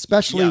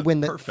 especially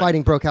when the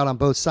fighting broke out on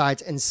both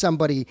sides and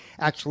somebody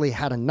actually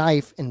had a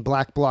knife in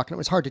black bloc, and it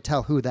was hard to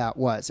tell who that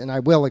was. And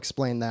I will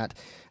explain that.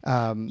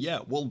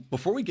 Well,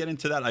 before we get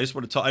into that, I just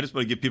want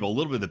to give people a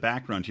little bit of the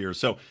background here.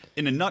 So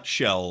in a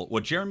nutshell,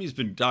 what Jeremy's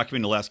been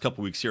documenting the last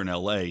couple of weeks here in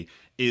LA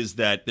is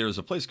that there's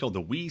a place called the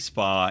We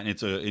Spa, and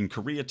it's in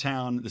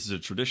Koreatown. This is a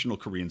traditional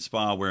Korean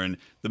spa wherein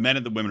the men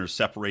and the women are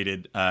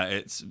separated.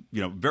 It's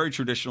very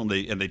traditional,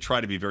 and they try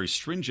to be very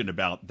stringent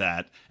about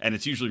that, and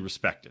it's usually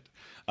respected.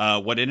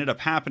 What ended up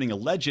happening,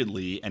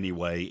 allegedly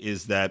anyway,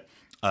 is that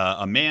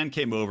a man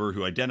came over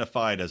who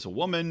identified as a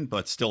woman,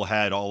 but still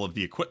had all of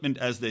the equipment,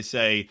 as they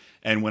say,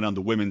 and went on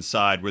the women's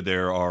side where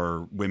there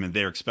are women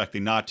they're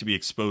expecting not to be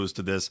exposed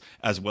to this,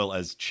 as well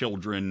as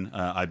children.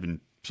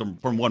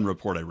 From one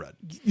report I read.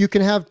 You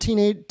can have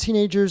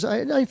teenagers.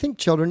 I think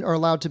children are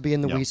allowed to be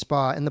in the We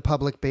Spa in the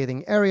public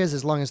bathing areas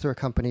as long as they're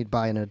accompanied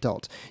by an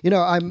adult.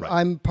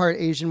 I'm part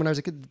Asian. When I was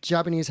a kid, the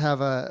Japanese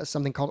have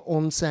something called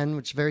onsen,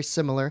 which is very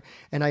similar.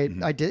 And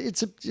I did.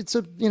 It's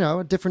a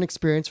different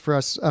experience for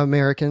us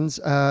Americans.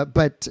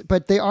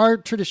 But they are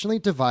traditionally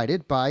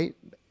divided by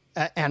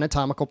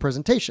anatomical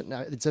presentation. Now,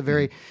 it's a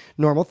very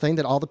normal thing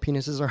that all the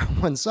penises are on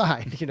one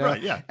side,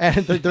 Right, yeah.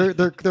 and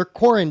they're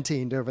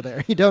quarantined over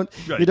there. You don't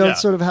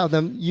sort of have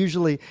them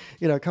usually,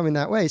 coming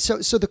that way.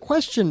 So the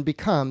question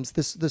becomes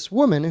this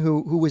woman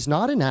who was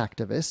not an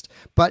activist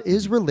but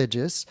is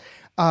religious.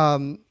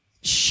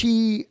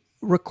 She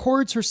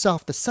records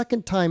herself the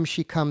second time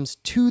she comes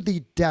to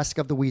the desk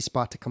of the We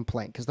Spa to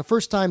complain, because the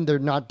first time they're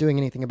not doing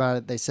anything about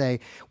it. They say,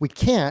 we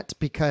can't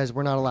because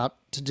we're not allowed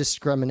to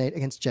discriminate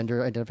against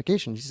gender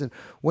identification. She said,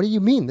 what do you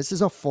mean? This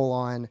is a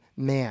full-on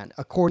man,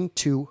 according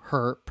to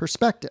her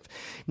perspective.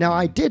 Now,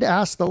 I did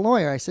ask the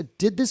lawyer, I said,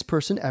 did this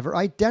person ever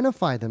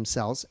identify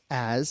themselves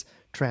as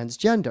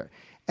transgender?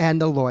 And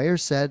the lawyer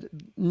said,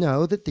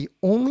 no, that the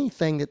only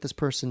thing that this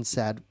person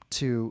said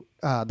to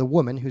the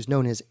woman, who's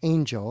known as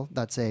Angel,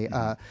 that's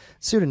a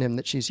pseudonym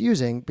that she's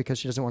using because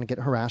she doesn't want to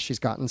get harassed. She's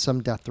gotten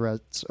some death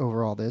threats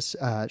over all this.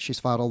 She's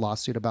filed a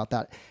lawsuit about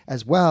that,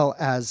 as well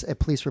as a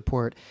police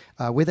report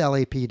with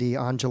LAPD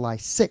on July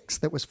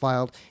 6th that was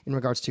filed in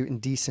regards to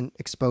indecent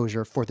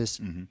exposure for this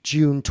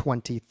June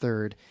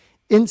 23rd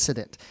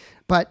incident.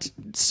 But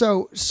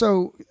so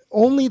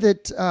only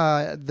that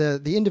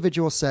the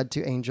individual said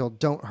to Angel,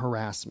 don't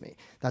harass me.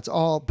 That's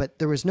all. But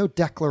there was no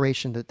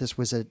declaration that this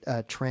was a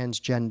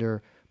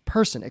transgender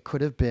person. It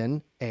could have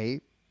been a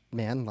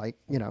man like,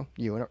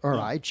 you or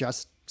I,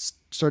 just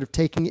sort of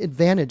taking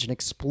advantage and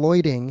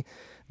exploiting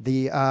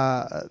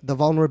the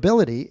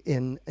vulnerability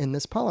in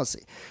this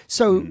policy.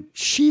 So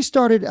she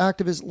started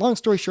activism. Long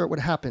story short, what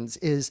happens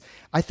is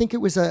I think it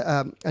was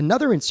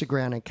another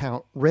Instagram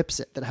account, Rips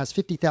It, that has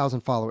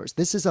 50,000 followers.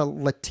 This is a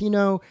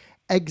Latino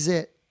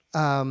exit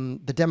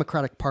the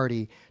Democratic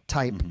Party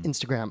type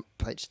Instagram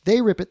page.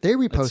 They rip it. They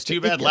repost it's too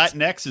it. Too bad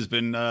Latinx has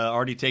been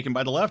already taken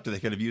by the left. They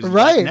could have used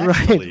right.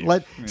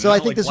 So I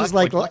think this was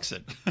like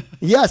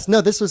yes,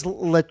 no, this was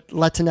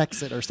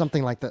Latinx or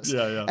something like this.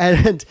 Yeah.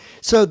 And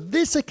so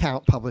this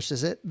account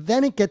publishes it.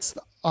 Then it gets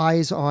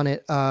eyes on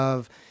it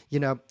of,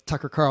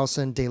 Tucker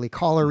Carlson, Daily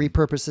Caller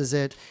repurposes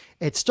it.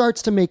 It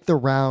starts to make the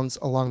rounds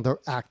along the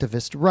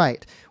activist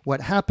right.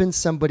 What happens?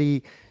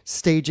 Somebody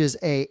stages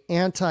a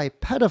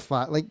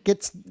anti-pedophile, like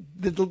gets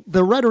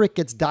the rhetoric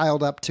gets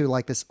dialed up to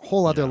like this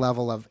whole other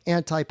level of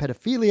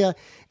anti-pedophilia.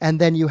 And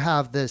then you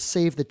have the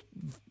Save the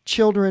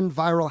Children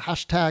viral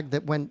hashtag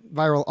that went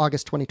viral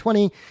August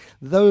 2020.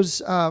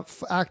 Those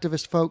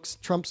activist folks,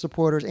 Trump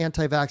supporters,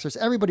 anti-vaxxers,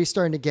 everybody's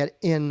starting to get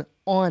in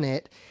on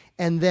it.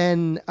 And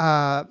then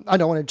I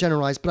don't want to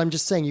generalize, but I'm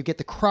just saying you get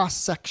the cross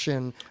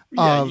section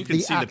of you can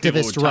the see the people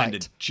who activist are trying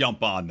right. to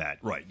jump on that.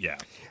 Right. Yeah.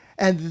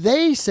 And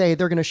they say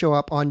they're going to show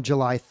up on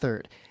July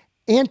 3rd.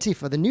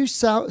 Antifa, the new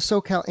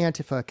SoCal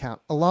Antifa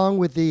account, along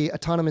with the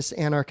Autonomous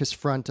Anarchist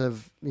Front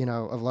of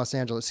Los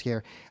Angeles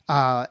here,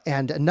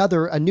 and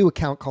a new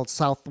account called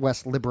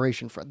Southwest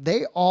Liberation Front.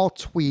 They all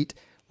tweet,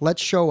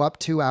 "Let's show up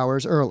 2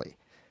 hours early."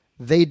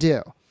 They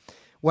do.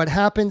 What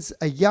happens?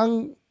 A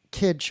young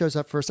kid shows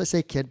up first. I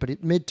say kid,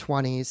 but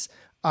mid-20s,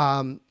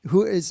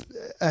 who is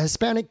a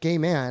Hispanic gay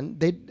man.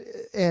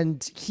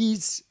 And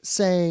he's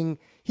saying.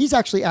 He's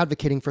actually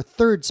advocating for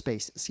third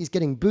spaces. He's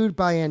getting booed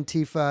by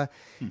Antifa.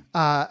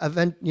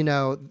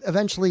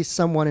 Eventually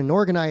an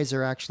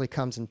organizer actually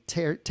comes and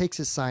takes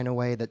his sign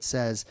away that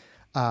says,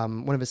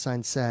 one of his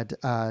signs said,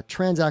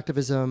 trans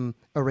activism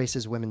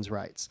erases women's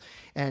rights.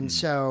 And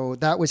so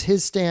that was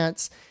his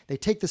stance. They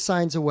take the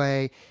signs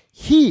away.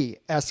 He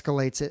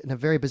escalates it in a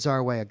very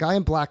bizarre way. A guy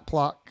in black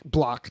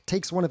block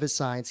takes one of his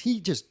signs.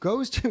 He just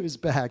goes to his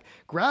bag,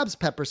 grabs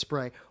pepper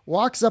spray,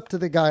 walks up to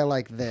the guy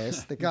like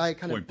this. The guy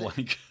kind point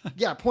blank.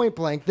 Yeah, point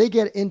blank. They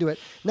get into it.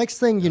 Next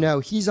thing you know,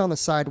 he's on the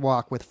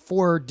sidewalk with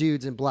 4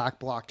 dudes in black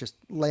block just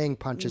laying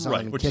punches on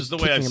him. Right, which is the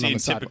way I've seen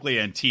typically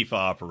Antifa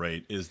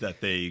operate, is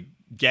that they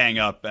gang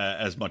up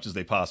as much as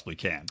they possibly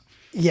can.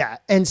 Yeah,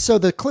 and so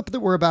the clip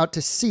that we're about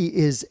to see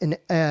is in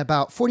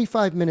about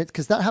 45 minutes,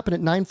 because that happened at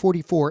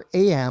 9:44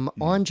 a.m.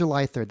 on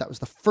July 3rd. That was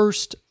the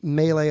first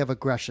melee of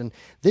aggression.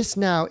 This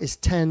now is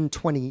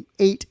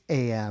 10:28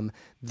 a.m.,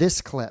 this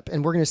clip.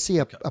 And we're going to see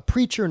a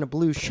preacher in a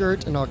blue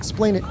shirt, and I'll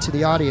explain it to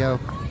the audio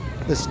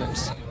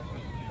listeners.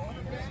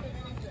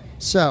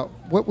 So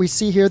what we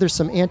see here, there's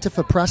some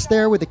Antifa press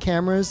there with the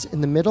cameras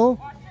in the middle.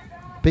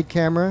 Big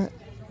camera.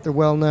 They're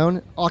well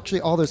known. Actually,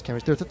 all those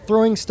cameras. They're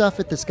throwing stuff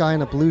at this guy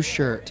in a blue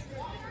shirt.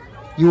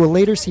 You will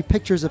later see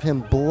pictures of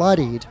him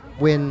bloodied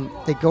when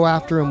they go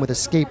after him with a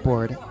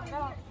skateboard.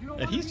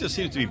 And he just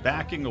seems to be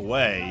backing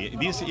away.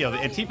 The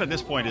Antifa at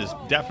this point is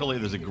definitely,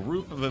 there's a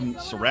group of them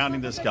surrounding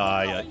this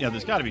guy.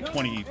 There's got to be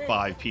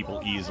 25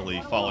 people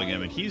easily following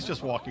him, and he's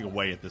just walking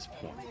away at this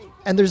point.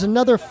 And there's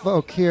another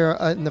folk here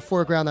in the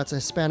foreground that's a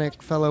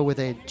Hispanic fellow with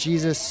a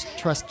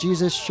Trust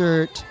Jesus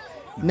shirt.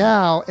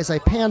 Now, as I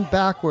pan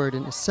backward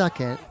in a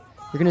second,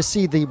 you're going to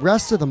see the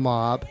rest of the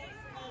mob.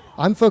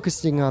 I'm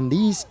focusing on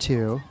these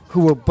two, who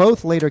will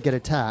both later get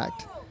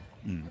attacked.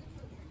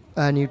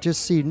 And you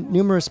just see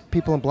numerous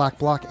people in black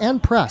bloc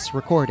and press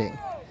recording.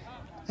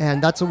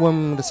 And that's a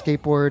woman with a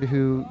skateboard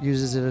who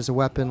uses it as a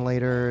weapon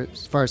later,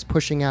 as far as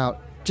pushing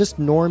out just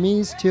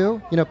normies,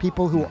 too.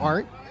 People who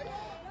aren't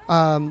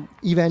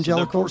evangelicals. So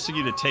they're forcing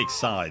you to take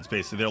sides,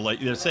 basically.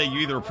 They're saying you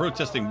either are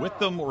protesting with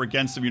them or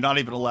against them. You're not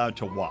even allowed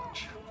to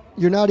watch.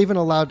 You're not even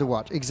allowed to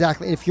watch.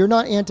 Exactly. If you're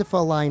not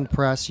Antifa-aligned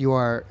press, you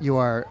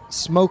are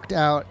smoked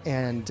out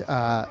and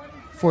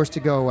forced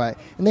to go away.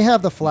 And they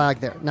have the flag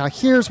there. Now,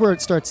 here's where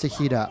it starts to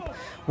heat up.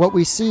 What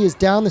we see is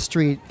down the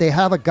street, they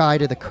have a guy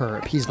to the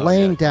curb. He's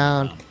laying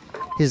down.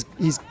 He's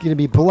going to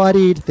be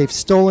bloodied. They've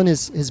stolen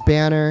his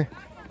banner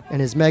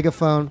and his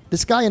megaphone.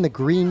 This guy in the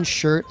green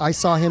shirt, I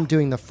saw him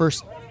doing the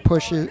first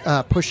pushing.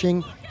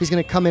 He's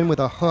going to come in with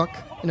a hook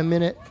in a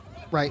minute.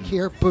 Right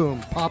here, boom,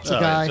 pops a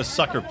guy. He just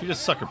sucker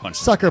punched him.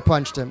 Sucker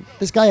punched him.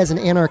 This guy has an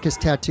anarchist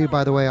tattoo,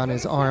 by the way, on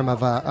his arm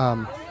of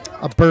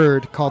a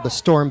bird called the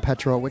Storm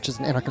Petrel, which is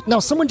an anarchist. Now,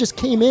 someone just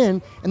came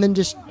in and then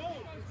just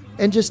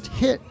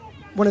hit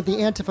one of the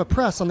Antifa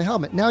press on the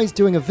helmet. Now he's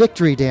doing a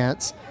victory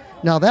dance.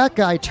 Now that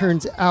guy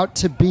turns out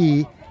to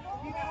be.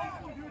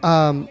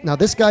 Now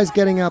this guy's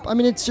getting up. I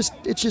mean, it's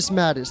just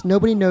madness.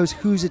 Nobody knows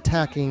who's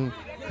attacking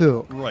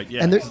who. Right,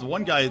 yeah. Because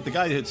the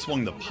guy that had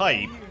swung the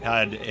pipe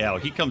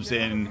he comes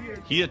in,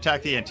 he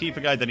attacked the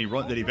Antifa guy, then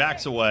he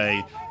backs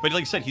away. But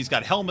like I said, he's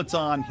got helmets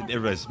on,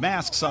 everybody has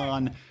masks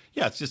on.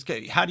 Yeah, it's just,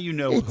 how do you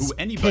know who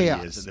anybody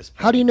is at this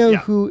point? How do you know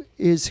who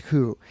is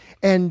who?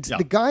 And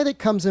the guy that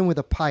comes in with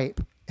a pipe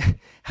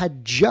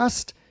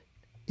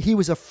he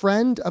was a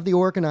friend of the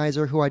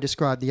organizer who I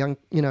described, the young,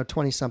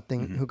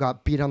 20-something who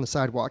got beat on the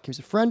sidewalk. He was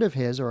a friend of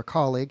his or a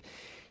colleague.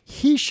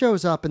 He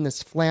shows up in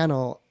this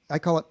flannel. I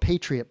call it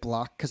Patriot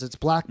block because it's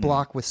black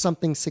block with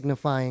something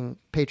signifying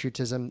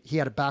patriotism. He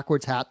had a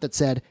backwards hat that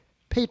said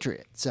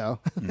Patriot. So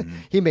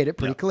he made it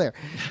pretty clear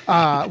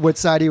what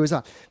side he was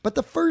on. But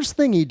the first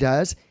thing he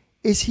does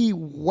is he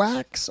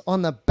whacks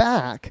on the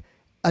back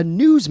a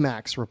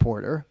Newsmax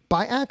reporter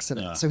by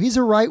accident. So he's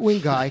a right-wing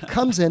guy,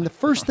 comes in. The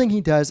first thing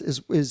he does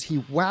is he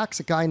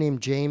whacks a guy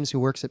named James who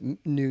works at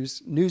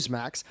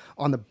Newsmax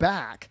on the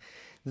back.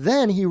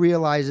 Then he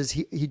realizes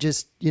he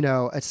just,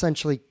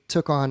 essentially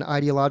took on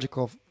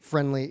ideological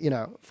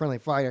friendly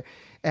fire.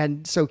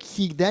 And so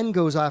he then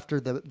goes after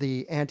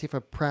the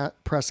Antifa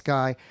press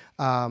guy,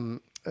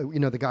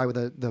 the guy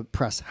with the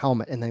press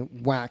helmet, and then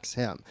whacks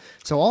him.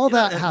 So all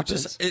that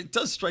happens. It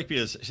does strike me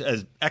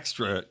as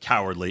extra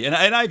cowardly. And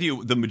I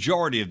view the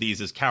majority of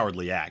these as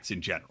cowardly acts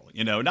in general.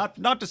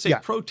 Not to say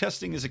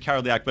protesting is a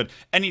cowardly act, but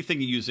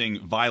anything using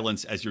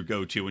violence as your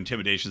go-to,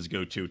 intimidation as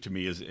go-to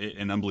me is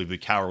an unbelievably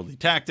cowardly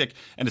tactic.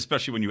 And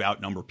especially when you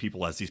outnumber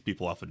people, as these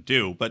people often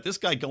do. But this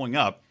guy going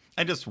up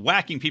and just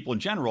whacking people in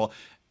general,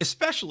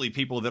 especially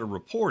people that are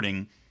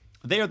reporting,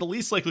 they are the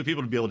least likely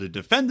people to be able to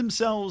defend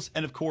themselves.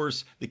 And of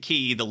course, the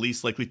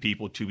least likely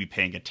people to be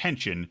paying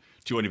attention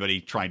to anybody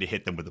trying to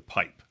hit them with a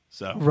pipe.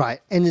 So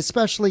right. And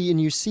especially,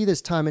 and you see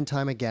this time and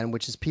time again,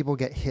 which is people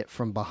get hit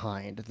from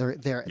behind.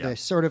 They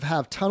sort of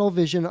have tunnel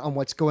vision on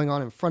what's going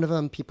on in front of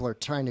them. People are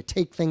trying to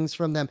take things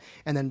from them.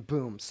 And then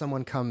boom,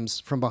 someone comes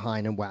from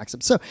behind and whacks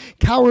them. So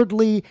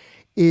cowardly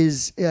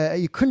is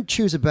you couldn't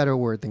choose a better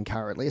word than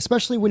cowardly,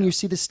 especially when you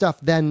see this stuff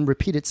then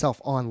repeat itself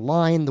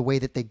online, the way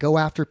that they go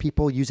after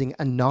people using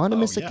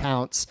anonymous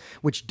accounts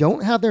which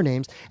don't have their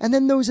names, and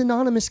then those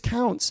anonymous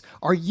accounts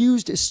are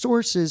used as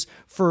sources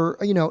for,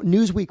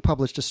 Newsweek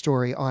published a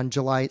story on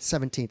July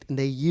 17th, and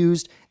they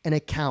used an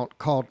account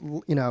called,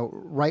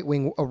 Right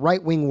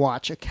Wing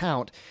Watch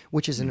account,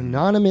 which is an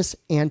anonymous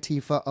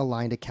Antifa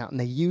aligned account. And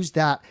they used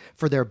that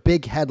for their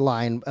big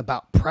headline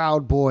about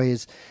Proud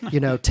Boys,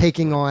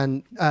 taking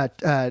on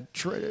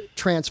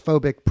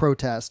transphobic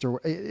protest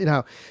or,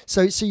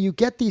 so you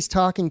get these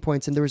talking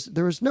points, and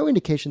there was no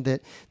indication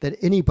that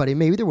anybody,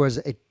 maybe there was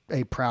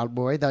a Proud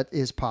Boy, that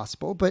is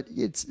possible, but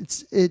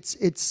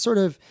it's sort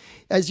of,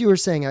 as you were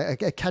saying, a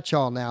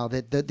catch-all now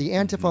that the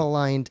Antifa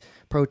aligned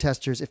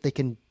protesters, if they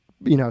can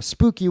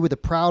spook you with a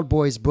Proud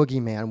Boys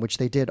boogeyman, which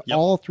they did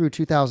all through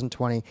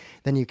 2020,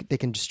 then they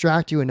can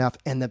distract you enough,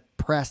 and the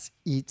press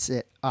eats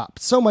it up.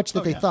 So much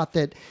that they thought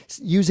that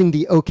using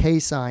the OK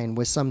sign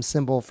was some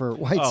symbol for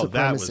white supremacy.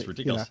 That was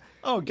ridiculous.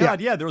 Oh,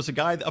 God, yeah. There was a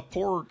guy, a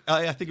poor,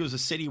 I think it was a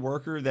city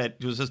worker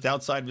that was just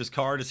outside of his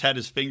car, just had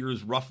his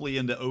fingers roughly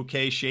in the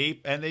OK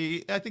shape, and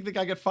I think the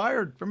guy got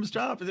fired from his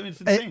job. I mean,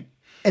 it's insane.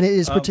 And it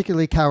is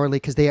particularly cowardly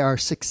because they are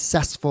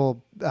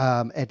successful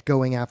at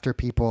going after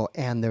people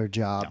and their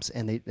jobs,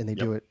 and they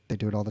do it. They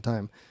do it all the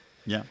time.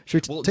 Yeah.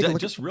 Well,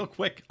 just real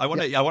quick, I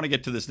want to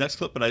get to this next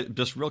clip, but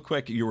just real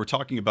quick, you were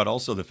talking about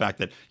also the fact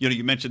that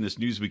you mentioned this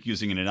Newsweek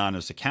using an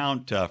anonymous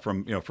account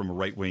from a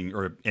right wing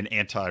or an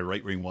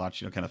anti-right wing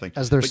watch, kind of thing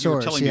as their but source. You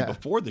were telling me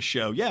before the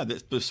show,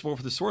 before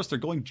the source, they're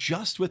going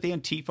just with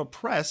Antifa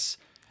press.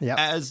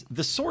 As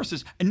the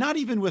sources, and not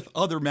even with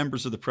other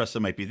members of the press that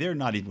might be there,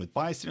 not even with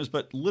bystanders,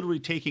 but literally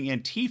taking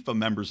Antifa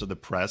members of the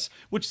press,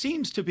 which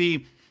seems to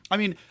be,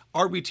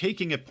 are we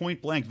taking at point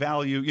blank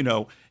value,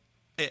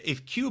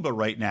 if Cuba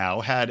right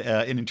now had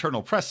an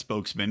internal press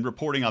spokesman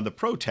reporting on the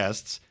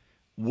protests,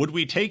 would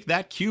we take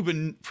that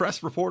Cuban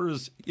press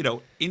reporter's,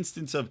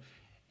 instance of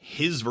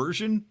his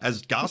version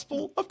as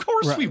gospel? Of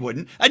course we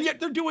wouldn't. And yet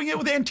they're doing it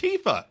with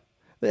Antifa.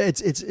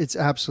 It's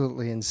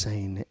absolutely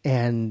insane,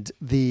 and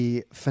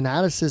the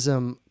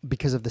fanaticism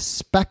because of the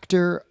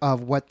specter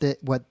of what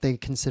they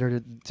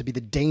consider to be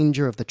the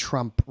danger of the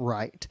Trump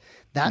right.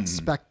 That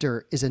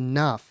specter is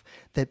enough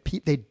that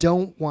they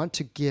don't want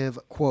to give,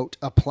 quote,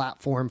 a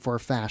platform for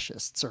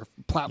fascists or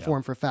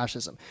platform for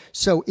fascism.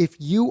 So if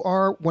you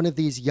are one of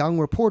these young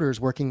reporters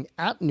working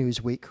at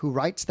Newsweek who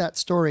writes that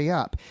story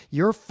up,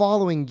 you're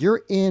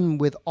in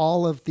with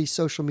all of these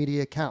social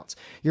media accounts.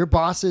 Your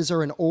bosses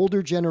are an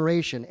older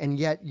generation, and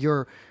yet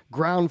your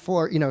ground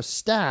floor,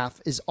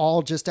 staff is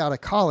all just out of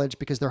college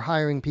because they're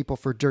hiring people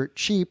for dirt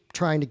cheap,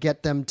 trying to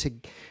get them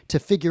to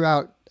figure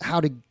out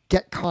how to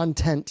get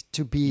content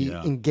to be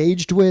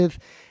engaged with.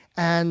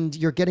 And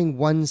you're getting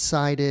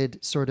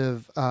one-sided sort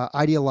of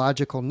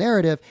ideological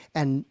narrative,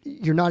 and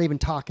you're not even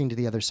talking to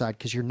the other side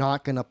because you're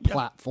not going to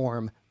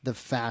platform the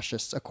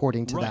fascists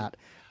according to that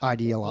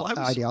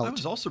ideology. I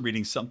was also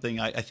reading something,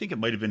 I think it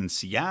might have been in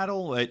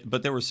Seattle,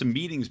 but there were some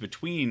meetings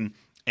between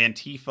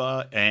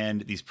Antifa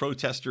and these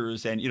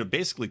protesters and,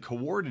 basically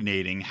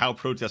coordinating how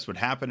protests would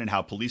happen and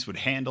how police would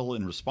handle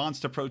in response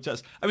to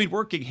protests.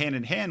 Working hand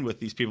in hand with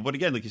these people. But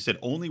again, like you said,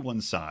 only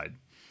one side.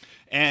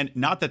 And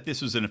not that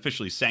this was an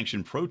officially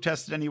sanctioned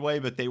protest in any way,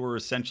 but they were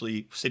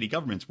essentially city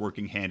governments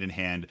working hand in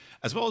hand,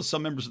 as well as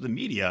some members of the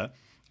media,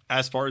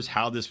 as far as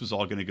how this was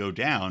all going to go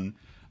down,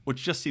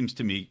 which just seems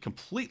to me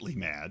completely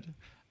mad.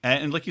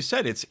 And like you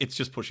said, it's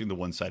just pushing the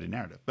one-sided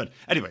narrative. But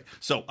anyway,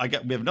 so we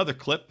have another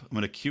clip. I'm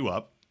going to queue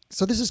up.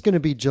 So this is going to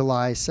be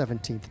July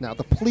 17th. Now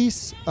the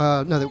police,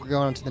 no, that we're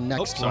going on to the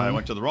next sorry, one. I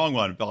went to the wrong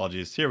one.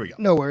 Apologies. Here we go.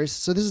 No worries.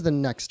 So this is the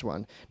next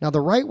one. Now the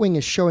right wing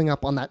is showing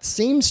up on that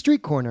same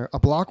street corner, a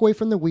block away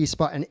from the We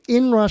spot, and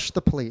in rushed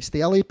the police.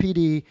 The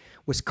LAPD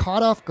was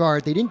caught off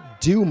guard. They didn't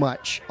do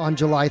much on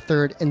July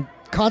 3rd, and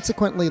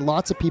consequently,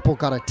 lots of people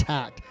got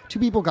attacked. 2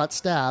 people got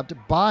stabbed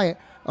by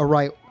a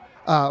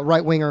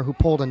right-winger who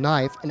pulled a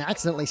knife and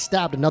accidentally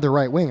stabbed another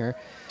right-winger.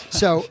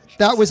 So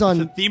that was on...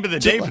 the theme of the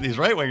day for these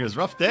right-wingers.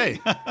 Rough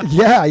day.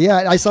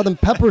 Yeah. I saw them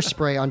pepper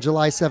spray on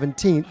July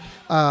 17th,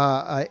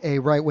 a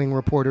right-wing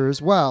reporter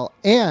as well,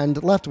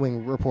 and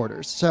left-wing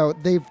reporters. So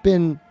they've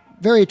been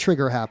very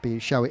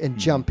trigger-happy, and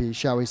jumpy,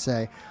 shall we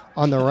say,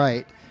 on the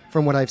right,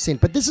 from what I've seen.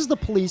 But this is the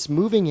police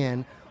moving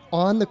in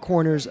on the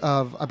corners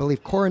of, I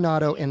believe,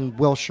 Coronado and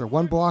Wilshire,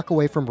 1 block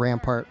away from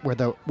Rampart, where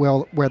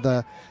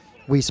the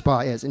We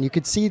Spa is. And you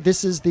could see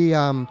this is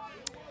the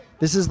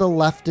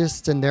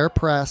leftists and their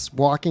press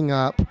walking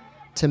up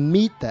to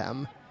meet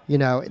them. You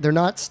know, they're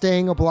not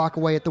staying a block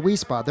away at the We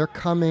Spa. They're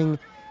coming,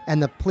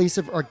 and the police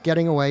are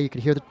getting away. You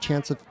could hear the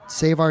chants of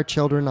 "Save Our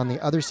Children" on the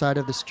other side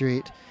of the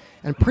street.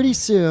 And pretty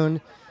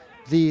soon,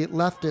 the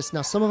leftists,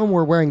 now some of them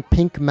were wearing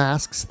pink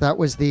masks. That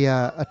was the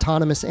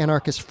Autonomous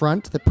Anarchist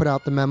Front that put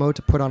out the memo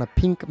to put on a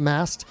pink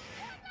mask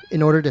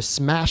in order to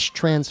smash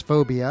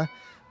transphobia.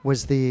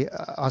 Was the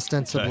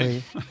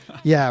ostensibly,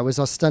 it was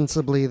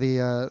ostensibly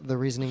the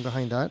reasoning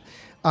behind that.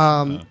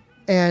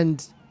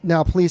 And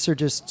now police are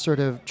just sort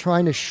of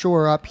trying to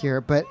shore up here,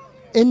 but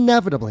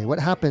inevitably what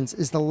happens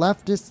is the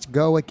leftists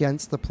go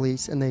against the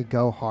police and they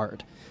go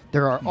hard.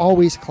 There are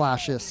always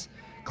clashes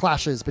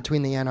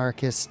between the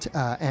anarchist,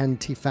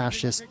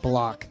 anti-fascist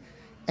bloc.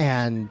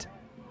 And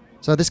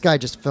so this guy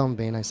just filmed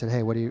me and I said,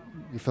 hey, what are you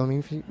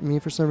filming me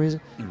for some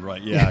reason?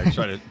 Right, yeah.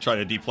 try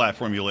to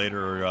deplatform you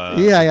later.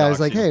 I was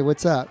like, hey,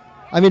 what's up?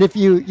 I mean, if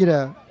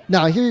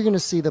now here you're going to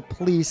see the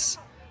police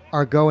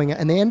are going,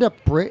 and they end up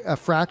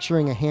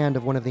fracturing a hand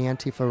of one of the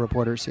Antifa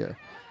reporters here.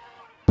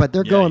 But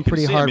they're going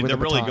pretty hard with the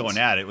batons. They're really going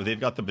at it. They've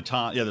got the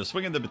baton. Yeah, they're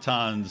swinging the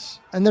batons.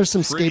 And there's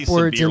some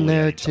skateboards in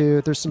there,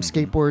 too. There's some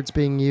skateboards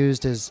being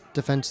used as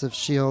defensive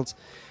shields.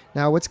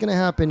 Now, what's going to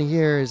happen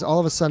here is all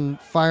of a sudden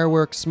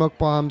fireworks, smoke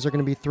bombs are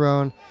going to be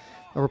thrown.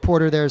 A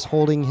reporter there is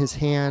holding his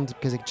hand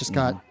because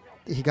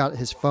he got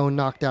his phone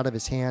knocked out of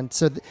his hand.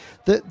 So the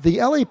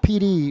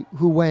LAPD,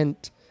 who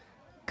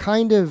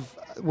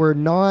were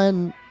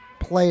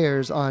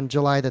non-players on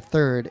July the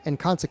 3rd, and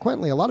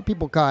consequently a lot of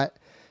people got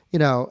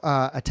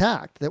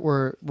attacked that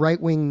were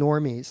right-wing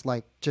normies,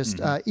 like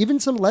just even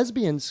some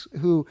lesbians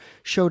who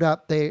showed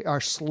up. They are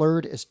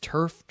slurred as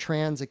TERF,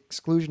 trans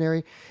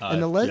exclusionary.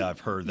 And I've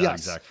heard that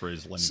exact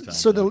phrase many times.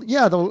 So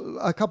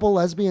a couple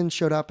lesbians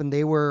showed up and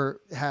they're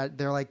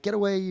like, get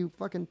away, you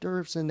fucking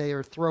TERFs, and they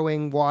are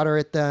throwing water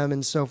at them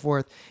and so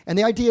forth. And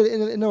the idea,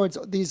 in other words,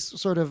 these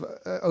sort of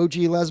OG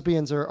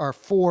lesbians are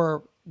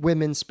for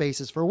women's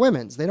spaces for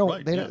women's. They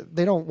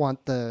don't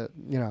want the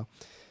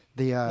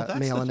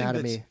male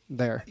anatomy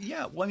there.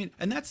 Yeah, well, I mean,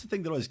 and that's the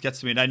thing that always gets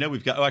to me. And I know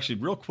we've got, actually,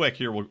 real quick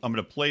here, I'm going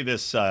to play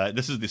this.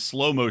 This is the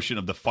slow motion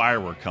of the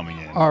firework coming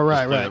in. All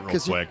right.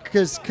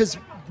 Because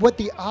what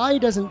the eye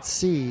doesn't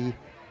see,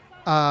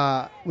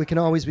 we can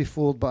always be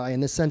fooled by, in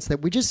the sense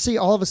that we just see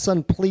all of a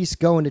sudden police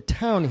go into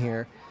town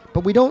here,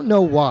 but we don't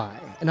know why.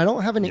 And I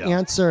don't have any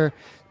answer.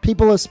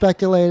 People have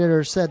speculated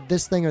or said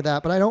this thing or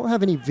that, but I don't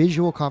have any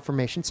visual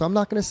confirmation, so I'm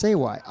not going to say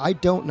why. I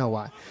don't know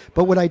why.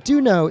 But what I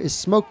do know is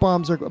smoke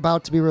bombs are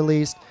about to be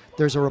released.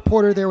 There's a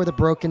reporter there with a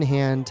broken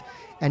hand,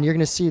 and you're going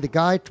to see the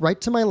guy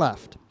right to my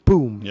left.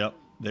 Boom. Yep.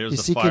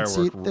 There's the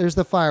firework. There's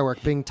the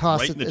firework being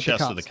tossed right in the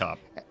chest of the cop.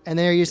 And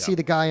there you see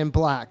the guy in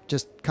black,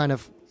 just kind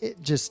of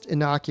just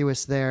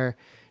innocuous there,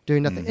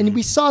 doing nothing. And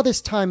we saw this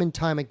time and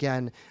time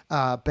again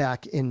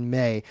back in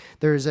May.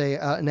 There's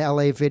an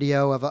LA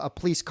video of a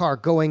police car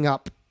going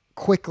up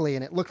quickly,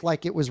 and it looked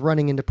like it was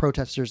running into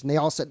protesters, and they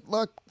all said,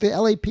 look, the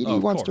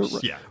LAPD wants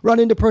to run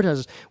into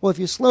protesters. Well, if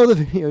you slow the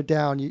video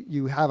down,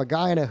 you have a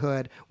guy in a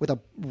hood with a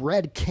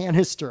red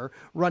canister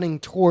running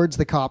towards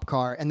the cop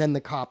car, and then the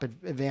cop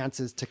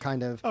advances to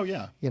kind of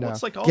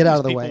it's like all get these out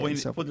of the people, way.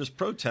 when there's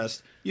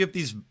protests, you have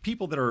these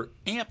people that are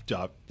amped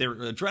up, their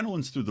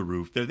adrenaline's through the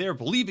roof, they're there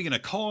believing in a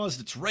cause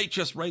that's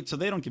just right, so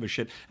they don't give a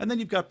shit. And then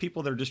you've got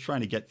people that are just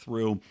trying to get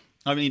through.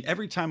 I mean,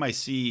 every time I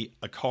see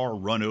a car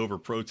run over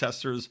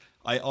protesters,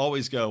 I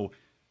always go,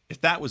 if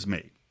that was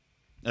me,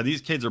 now these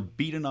kids are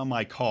beating on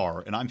my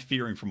car and I'm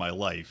fearing for my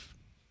life,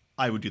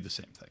 I would do the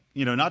same thing.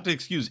 Not to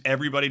excuse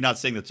everybody, not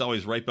saying that's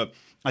always right, but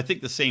I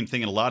think the same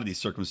thing in a lot of these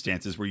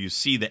circumstances where you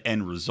see the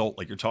end result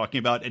like you're talking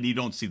about and you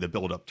don't see the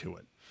build up to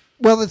it.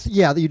 Well,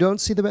 you don't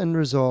see the end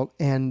result,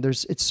 and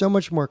it's so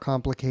much more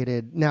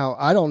complicated. Now,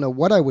 I don't know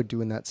what I would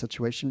do in that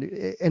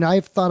situation, and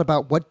I've thought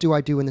about what do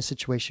I do in the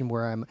situation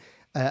where I'm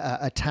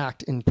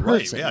attacked in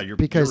person. Right, yeah,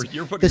 because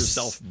you're putting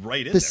yourself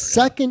right in there. The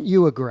second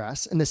you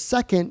aggress, and the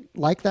second,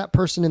 like that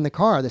person in the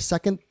car, the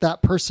second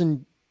that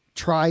person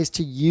tries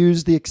to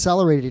use the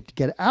accelerator to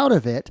get out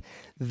of it,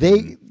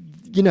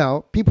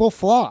 people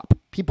flop.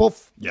 People,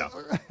 Yeah.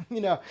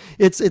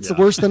 It's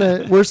worse than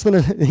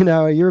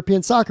a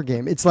European soccer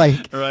game. It's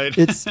like, right.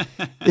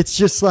 it's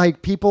just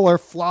like people are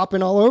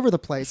flopping all over the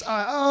place.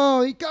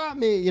 Oh, he got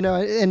me,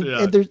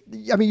 and there's,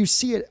 you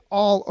see it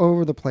all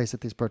over the place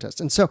at these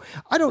protests. And so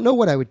I don't know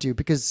what I would do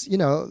because,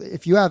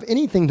 if you have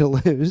anything to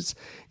lose,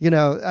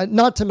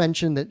 not to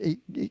mention that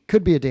it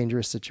could be a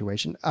dangerous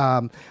situation.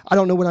 I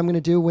don't know what I'm going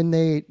to do when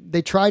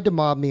they tried to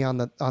mob me on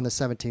the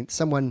 17th.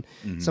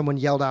 Someone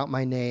yelled out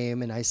my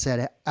name and I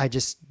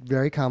just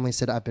very calmly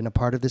said, I've been a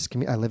part of this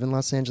community. I live in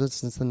Los Angeles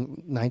since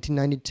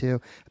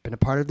 1992. I've been a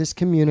part of this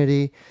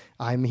community.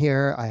 I'm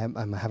here. I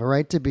have a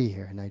right to be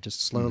here. And I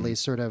just slowly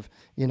sort of,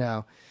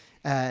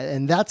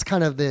 and that's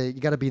kind of you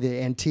got to be the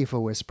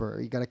Antifa whisperer.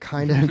 You got to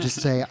kind of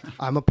just say,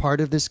 I'm a part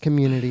of this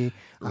community.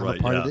 I'm a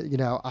part of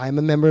it. I'm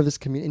a member of this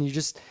community.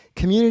 And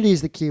community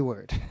is the key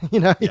word.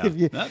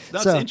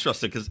 That's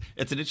interesting because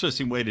it's an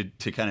interesting way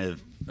to kind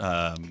of,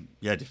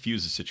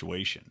 diffuse the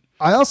situation.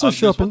 I also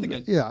show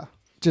up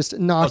just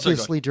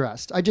innocuously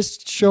dressed. I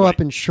just show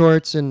up in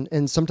shorts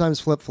and sometimes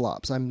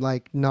flip-flops. I'm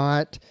like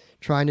not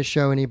trying to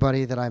show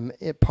anybody that I'm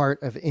a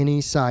part of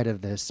any side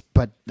of this,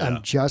 but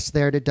I'm just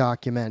there to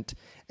document.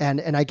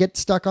 And I get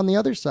stuck on the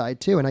other side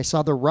too. And I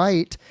saw the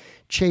right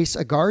chase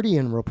a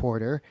Guardian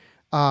reporter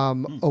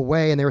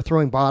away, and they were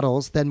throwing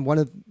bottles. Then one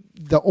of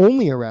the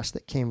only arrest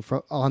that came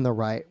from on the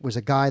right was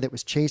a guy that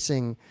was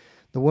chasing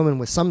the woman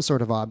with some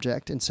sort of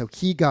object. And so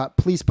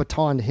police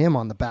batoned him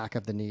on the back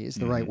of the knees,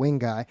 the right wing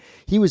guy.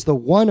 He was the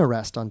one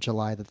arrest on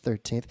July the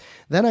 13th.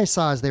 Then I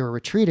saw as they were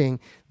retreating,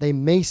 they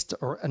maced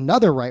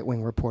another right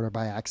wing reporter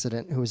by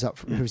accident who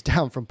was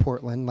down from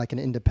Portland, like an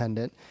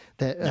independent,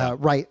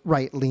 right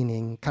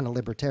leaning kind of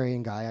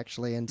libertarian guy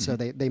actually. And so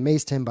they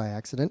maced him by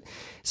accident.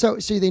 So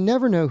they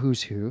never know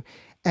who's who.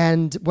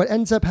 And what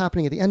ends up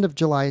happening at the end of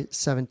July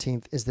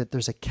 17th is that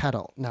there's a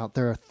kettle. Now,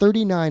 there are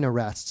 39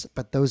 arrests,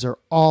 but those are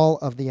all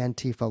of the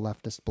Antifa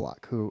leftist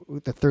bloc,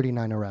 the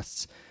 39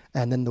 arrests,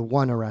 and then the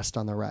one arrest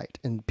on the right.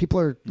 And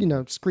people are,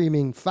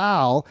 screaming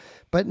foul,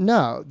 but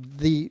no,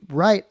 the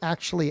right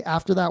actually,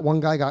 after that one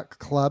guy got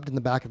clubbed in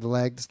the back of the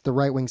legs, the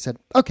right wing said,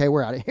 okay,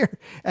 we're out of here.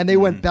 And they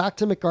went back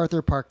to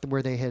MacArthur Park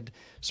where they had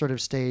sort of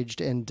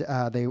staged, and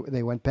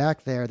they went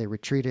back there, they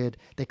retreated,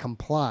 they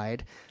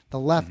complied. The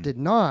left did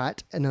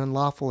not. An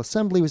unlawful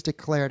assembly was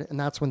declared, and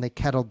that's when they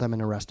kettled them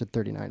and arrested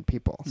 39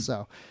 people.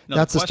 So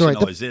that's the story.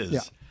 The question always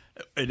is,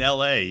 in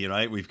L.A.,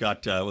 right, we've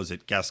got, was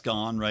it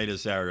Gascon, right,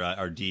 as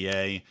our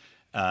DA?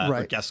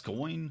 Right. Or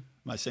Gascoigne? Am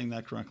I saying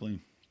that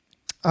correctly?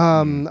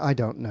 I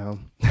don't know.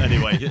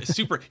 Anyway,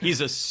 he's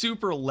a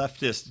super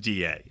leftist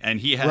DA, and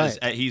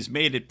he's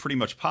made it pretty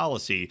much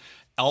policy.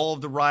 All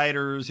of the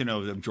rioters,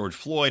 George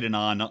Floyd and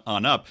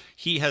on up,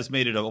 he has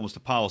made it almost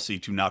a policy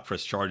to not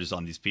press charges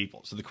on these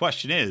people. So the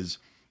question is,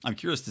 I'm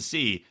curious to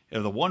see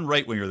if the one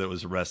right-winger that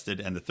was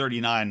arrested and the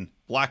 39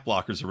 black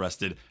blockers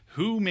arrested,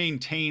 who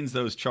maintains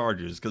those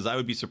charges? Because I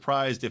would be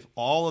surprised if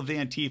all of the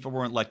Antifa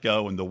weren't let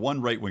go and the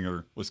one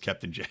right-winger was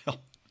kept in jail.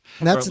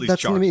 And that's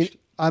charged.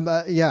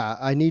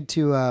 I need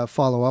to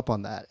follow up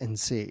on that and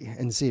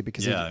see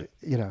because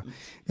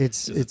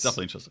it's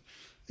definitely interesting.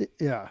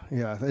 Yeah.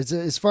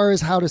 As far as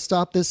how to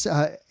stop this,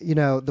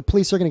 the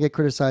police are going to get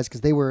criticized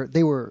because they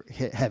were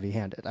hit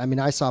heavy-handed. I mean,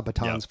 I saw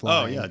batons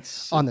flying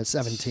on the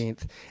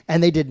 17th,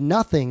 and they did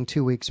nothing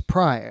 2 weeks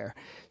prior.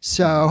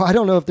 So I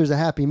don't know if there's a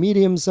happy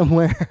medium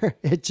somewhere.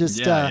 It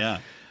just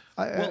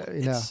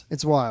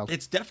it's wild.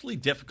 It's definitely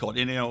difficult,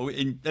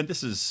 and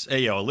this is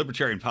a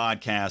libertarian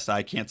podcast.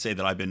 I can't say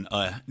that I've been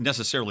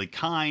necessarily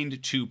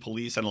kind to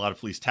police and a lot of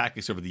police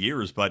tactics over the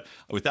years, but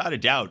without a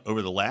doubt,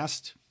 over the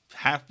last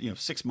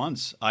 6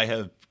 months, I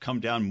have come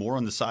down more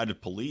on the side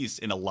of police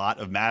in a lot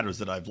of matters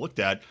that I've looked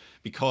at,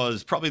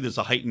 because probably there's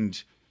a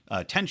heightened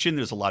tension.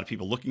 There's a lot of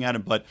people looking at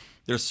it, but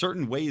there's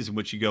certain ways in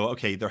which you go,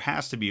 okay, there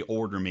has to be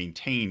order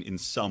maintained in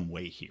some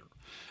way here.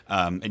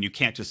 And you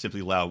can't just simply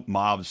allow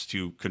mobs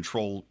to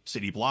control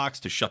city blocks,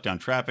 to shut down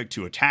traffic,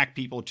 to attack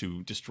people,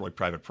 to destroy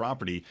private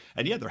property.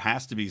 And there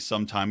has to be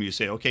some time you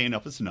say, okay,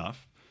 enough is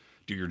enough.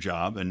 Do your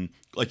job. And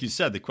like you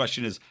said, the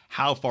question is,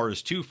 how far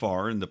is too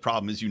far? And the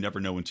problem is you never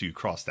know until you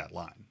cross that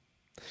line.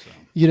 So.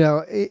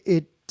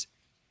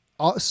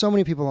 So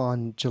many people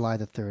on July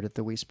the 3rd at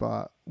the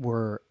WeSpa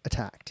were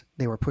attacked.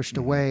 They were pushed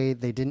away.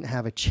 They didn't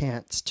have a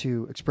chance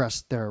to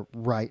express their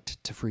right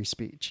to free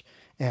speech.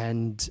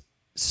 And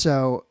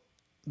so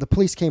the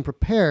police came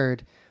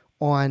prepared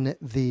on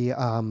the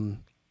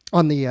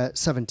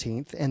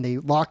 17th, and they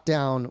locked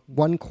down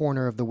one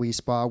corner of the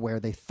WeSpa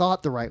where they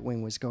thought the right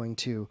wing was going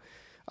to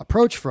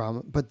approach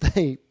from, but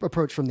they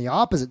approached from the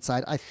opposite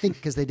side, I think,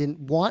 because they didn't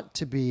want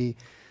to be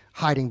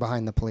hiding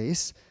behind the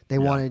police. They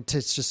wanted to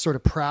just sort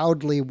of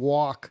proudly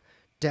walk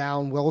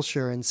down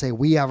Wilshire and say,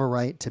 we have a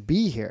right to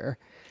be here.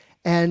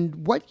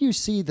 And what you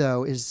see,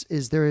 though, is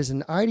there is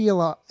an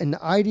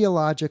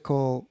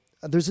ideological,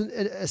 there's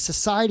a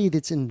society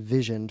that's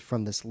envisioned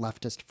from this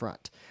leftist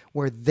front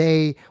where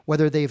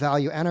whether they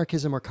value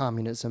anarchism or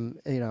communism,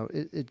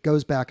 it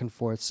goes back and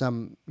forth.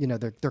 Some,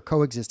 they're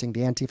coexisting.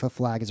 The Antifa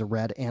flag is a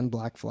red and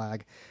black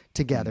flag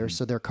together.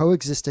 So they're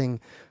coexisting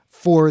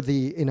for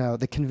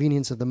the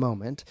convenience of the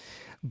moment.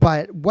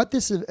 But what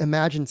this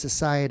imagined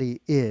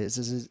society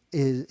is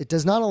it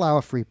does not allow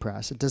a free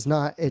press. It does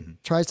not, it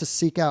tries to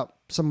seek out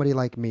somebody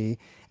like me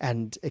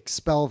and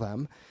expel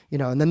them,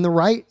 and then the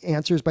right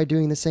answers by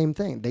doing the same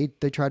thing.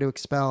 They try to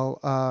expel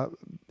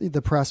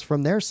the press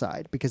from their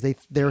side because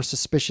they're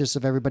suspicious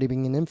of everybody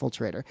being an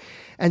infiltrator.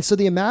 And so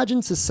the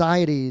imagined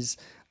societies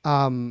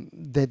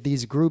that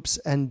these groups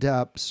end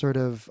up sort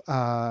of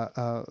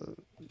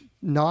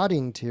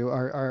nodding to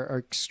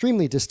are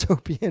extremely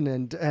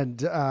dystopian,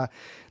 and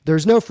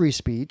there's no free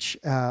speech.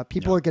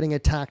 People are getting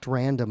attacked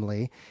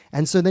randomly,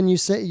 and so then you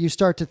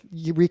start to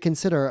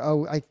reconsider.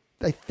 Oh,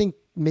 I think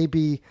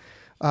maybe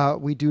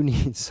we do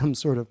need some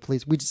sort of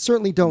police. We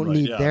certainly don't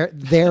need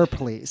their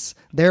police,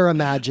 their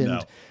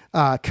imagined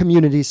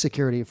community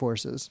security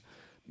forces,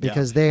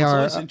 because they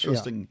are. It's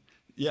interesting.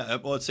 Yeah,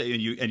 well, let's say,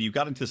 and you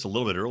got into this a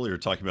little bit earlier,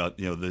 talking about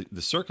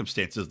the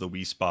circumstances of the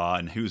WeSpa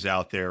and who's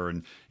out there,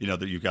 and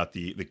that you've got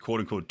the quote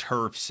unquote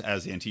TERFs,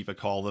 as Antifa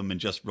call them, and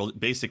just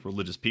basic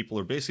religious people,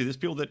 or basically these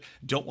people that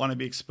don't want to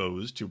be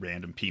exposed to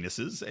random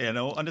penises,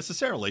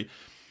 unnecessarily.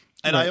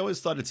 And I always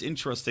thought it's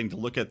interesting to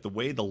look at the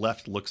way the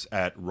left looks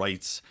at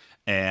rights,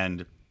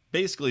 and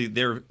basically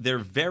they're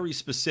very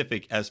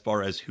specific as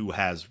far as who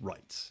has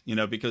rights,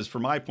 because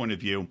from my point of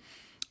view,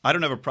 I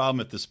don't have a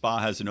problem if the spa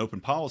has an open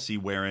policy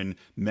wherein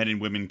men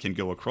and women can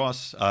go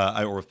across,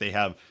 or if they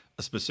have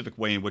a specific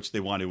way in which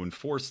they want to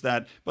enforce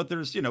that. But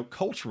there's,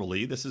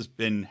 culturally, this has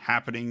been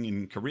happening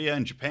in Korea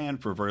and Japan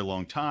for a very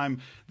long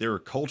time. There are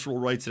cultural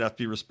rights that have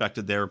to be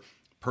respected there,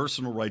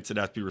 personal rights that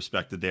have to be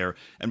respected there.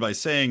 And by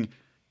saying,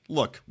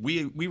 look,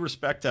 we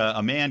respect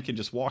a man can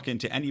just walk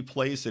into any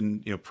place,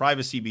 and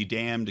privacy be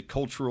damned,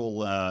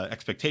 cultural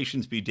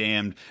expectations be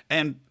damned,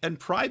 and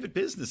private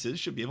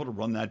businesses should be able to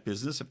run that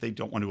business if they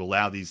don't want to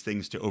allow these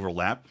things to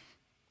overlap.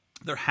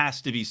 There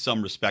has to be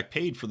some respect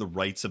paid for the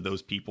rights of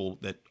those people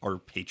that are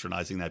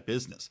patronizing that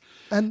business.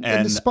 And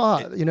the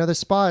spa, the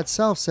spa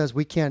itself says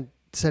we can't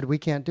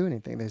do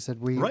anything. They said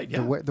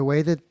the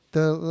way that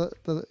the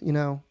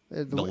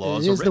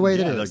laws it is the way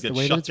that it is. Get the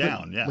way shut that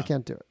down. We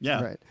can't do it.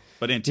 Yeah. Right.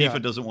 But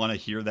Antifa doesn't want to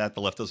hear that.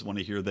 The left doesn't want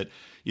to hear that,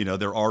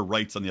 there are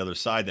rights on the other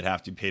side that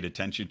have to be paid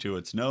attention to.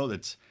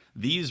 That's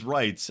these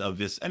rights of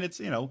this. And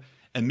it's,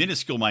 a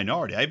minuscule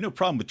minority. I have no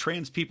problem with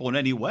trans people in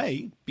any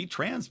way. Be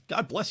trans.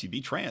 God bless you.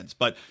 Be trans.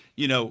 But,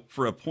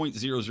 for a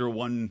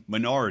 0.001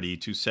 minority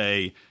to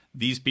say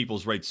these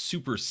people's rights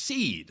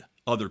supersede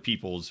other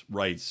people's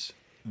rights,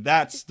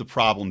 that's the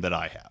problem that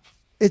I have.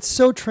 It's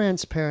so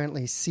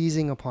transparently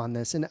seizing upon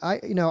this. And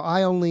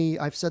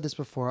I've said this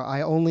before,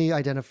 I only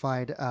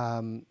identified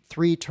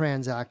 3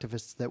 trans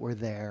activists that were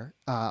there.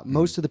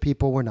 Most of the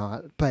people were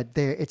not, but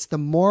it's the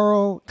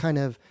moral kind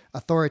of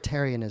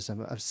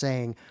authoritarianism of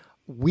saying,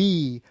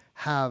 we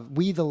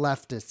the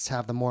leftists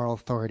have the moral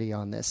authority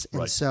on this.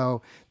 And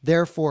so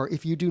therefore,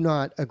 if you do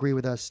not agree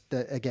with us,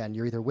 again,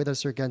 you're either with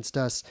us or against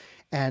us.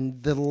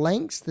 And the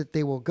lengths that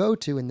they will go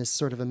to in this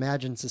sort of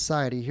imagined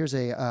society. Here's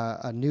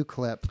a new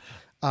clip.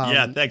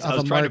 Thanks. I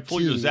was trying to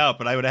pull yours out,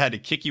 but I would have had to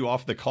kick you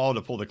off the call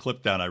to pull the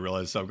clip down, I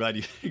realized. So I'm glad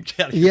you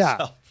got it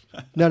yourself.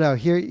 No.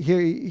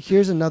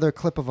 Here's another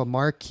clip of a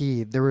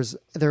marquee. There was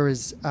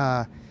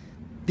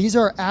these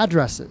are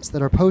addresses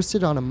that are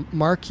posted on a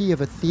marquee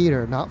of a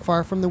theater not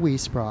far from the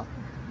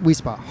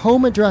WeSpa,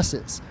 home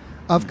addresses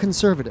of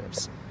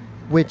conservatives,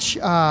 which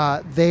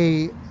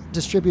they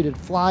distributed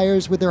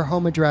flyers with their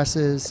home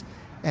addresses.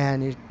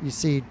 And you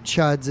see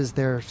chuds as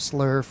their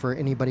slur for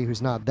anybody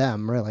who's not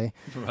them, really.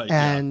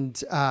 And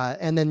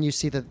then you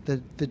see the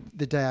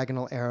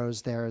diagonal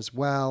arrows there as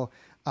well.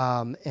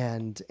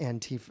 And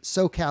Antifa,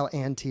 SoCal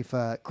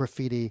Antifa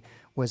graffiti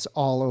was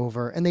all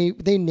over. And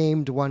they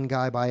named one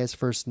guy by his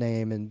first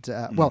name. And,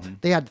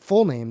 they had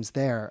full names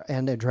there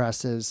and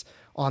addresses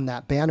on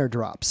that banner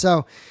drop.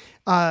 So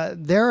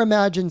their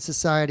imagined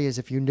society is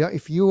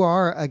if you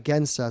are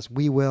against us,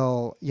 we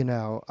will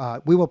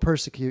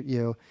persecute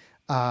you.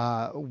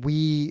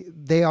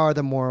 They are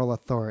the moral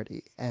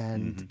authority,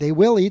 and they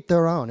will eat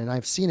their own. And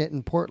I've seen it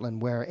in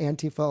Portland where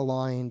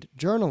Antifa-aligned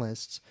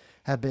journalists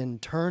have been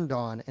turned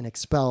on and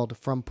expelled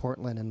from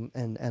Portland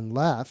and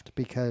left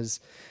because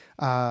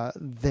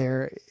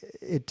it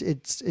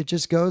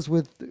just goes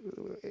with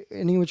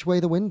any which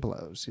way the wind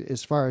blows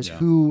as far as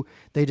who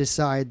they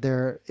decide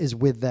there is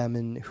with them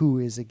and who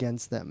is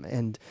against them.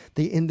 And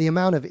the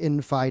amount of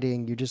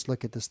infighting, you just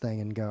look at this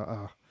thing and go,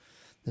 oh,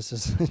 it's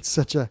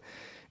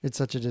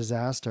such a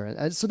disaster.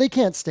 And so they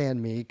can't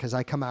stand me because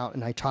I come out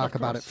and I talk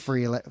about it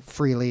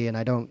freely, and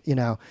I don't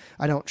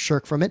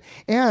shirk from it.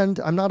 And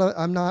I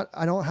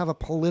don't have a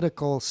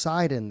political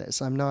side in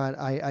this.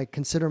 I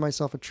consider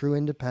myself a true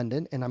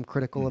independent, and I'm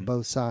critical of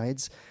both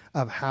sides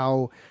of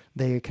how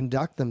they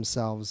conduct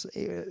themselves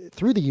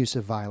through the use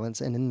of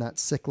violence, and in that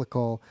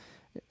cyclical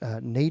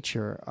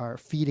nature are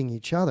feeding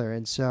each other.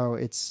 And so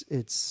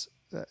it's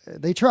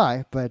they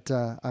try, but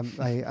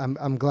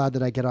I'm glad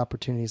that I get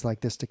opportunities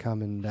like this to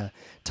come and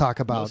talk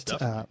about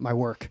my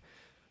work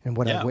and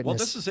what I've witnessed. Well,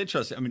 this is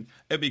interesting. I mean,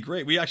 it'd be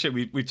great. We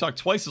talked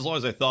twice as long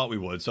as I thought we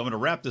would. So I'm going to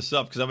wrap this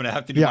up because I'm going to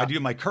have to do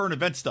my current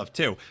event stuff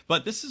too.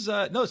 But this is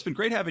it's been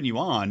great having you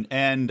on.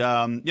 And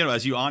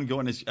as you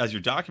ongoing as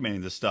you're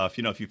documenting this stuff,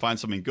 if you find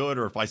something good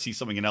or if I see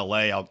something in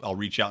LA, I'll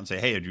reach out and say,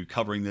 hey, are you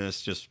covering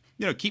this? Just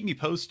keep me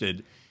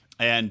posted.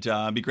 And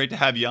it'd be great to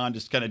have you on.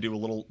 Just kind of do a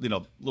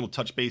little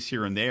touch base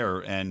here and there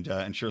and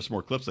share some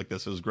more clips like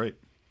this. It was great.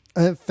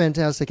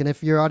 Fantastic. And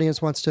if your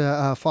audience wants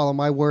to follow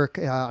my work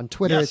on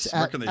Twitter, it's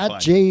at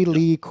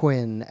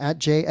JLeeQuinn, at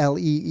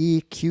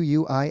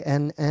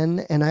JLEEQUINN.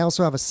 And I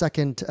also have a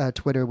second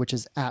Twitter, which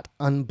is at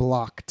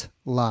Unblocked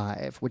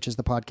Live, which is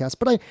the podcast.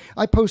 But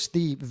I post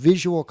the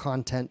visual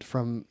content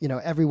from,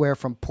 everywhere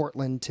from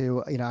Portland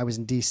to, I was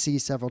in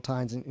DC several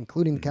times,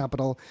 including the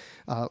capital,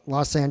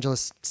 Los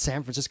Angeles,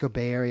 San Francisco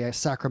Bay Area,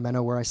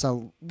 Sacramento, where I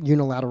saw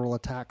unilateral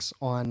attacks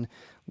on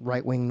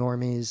right-wing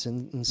normies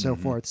and so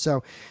forth.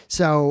 So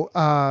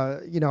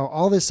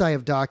all this I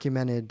have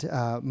documented,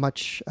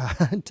 much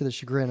to the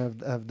chagrin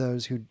of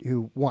those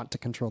who want to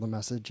control the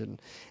message and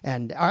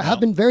have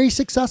been very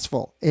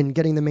successful in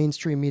getting the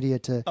mainstream media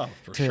to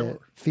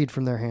feed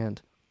from their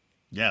hand.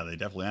 Yeah, they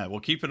definitely have. Well,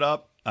 keep it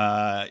up.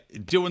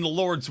 Doing the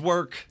Lord's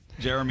work,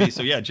 Jeremy.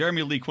 So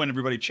Jeremy Lee Quinn,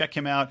 everybody check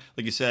him out.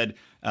 Like you said,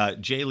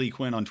 J. Lee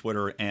Quinn on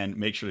Twitter, and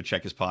make sure to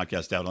check his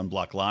podcast out on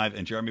Block Live.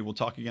 And Jeremy, we'll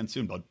talk again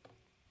soon, bud.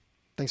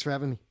 Thanks for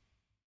having me.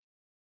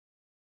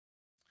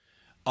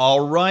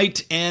 All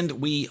right, and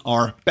we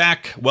are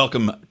back.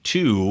 Welcome back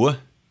to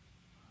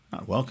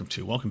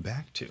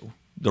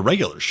the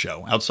regular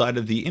show outside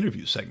of the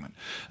interview segment.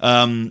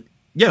 I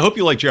hope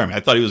you like Jeremy.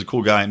 I thought he was a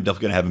cool guy. I'm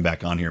definitely going to have him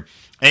back on here.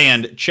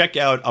 And check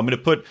out, I'm going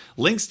to put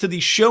links to the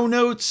show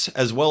notes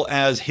as well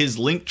as his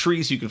link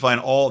tree so you can find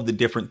all of the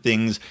different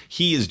things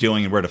he is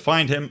doing and where to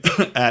find him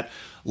at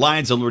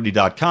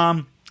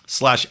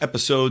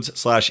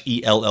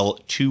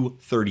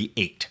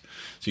lionsofliberty.com/episodes/ELL238.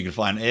 So you can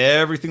find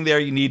everything there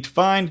you need to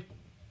find,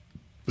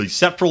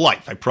 except for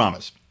life, I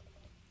promise.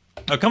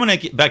 Now, coming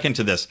back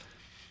into this,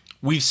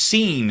 we've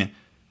seen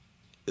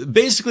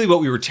basically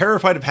what we were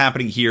terrified of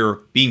happening here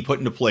being put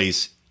into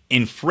place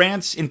in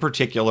France in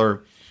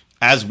particular,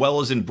 as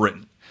well as in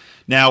Britain.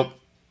 Now,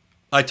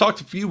 I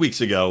talked a few weeks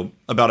ago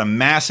about a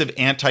massive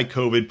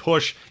anti-COVID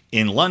push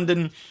in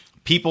London.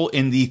 People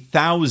in the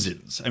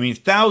thousands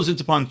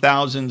upon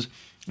thousands,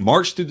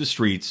 marched through the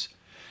streets,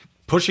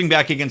 pushing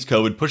back against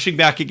COVID, pushing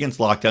back against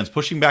lockdowns,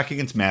 pushing back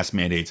against mask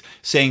mandates,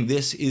 saying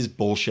this is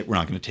bullshit, we're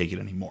not going to take it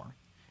anymore.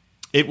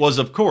 It was,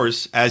 of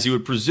course, as you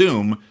would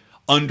presume,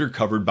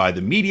 undercovered by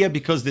the media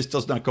because this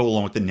does not go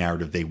along with the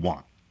narrative they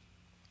want.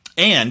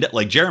 And,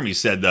 like Jeremy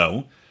said,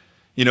 though,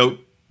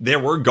 there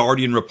were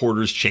Guardian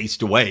reporters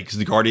chased away because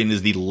the Guardian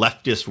is the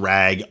leftist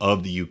rag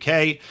of the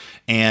UK,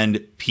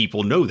 and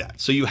people know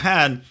that. So you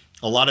had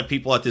a lot of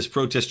people at this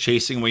protest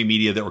chasing away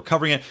media that were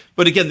covering it.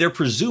 But again, they're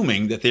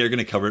presuming that they're going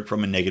to cover it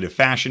from a negative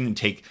fashion and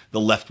take the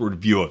leftward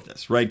view of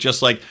this, right?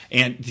 Just like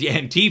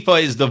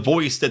Antifa is the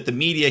voice that the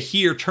media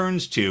here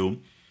turns to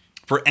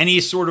for any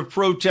sort of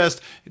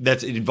protest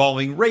that's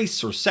involving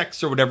race or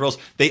sex or whatever else.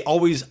 They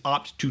always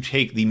opt to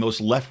take the most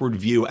leftward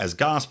view as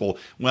gospel.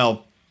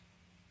 Well,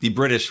 the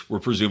British were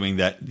presuming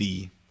that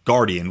the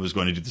Guardian was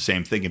going to do the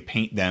same thing and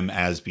paint them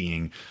as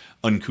being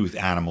uncouth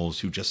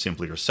animals who just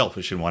simply are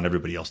selfish and want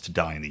everybody else to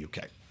die in the UK.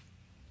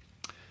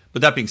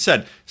 But that being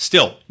said,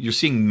 still, you're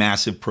seeing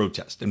massive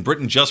protest. And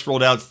Britain just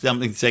rolled out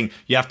something saying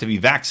you have to be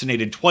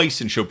vaccinated twice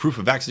and show proof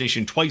of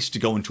vaccination twice to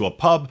go into a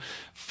pub.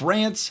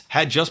 France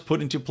had just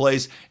put into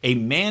place a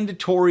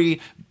mandatory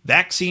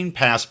vaccine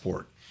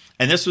passport.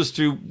 And this was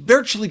to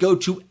virtually go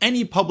to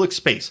any public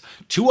space,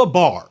 to a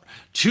bar,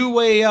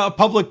 to a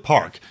public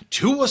park,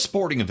 to a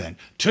sporting event,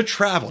 to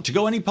travel, to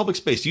go any public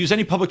space, to use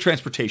any public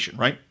transportation,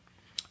 right?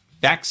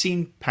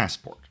 Vaccine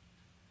passport.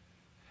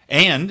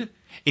 And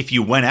if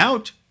you went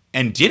out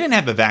and didn't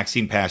have a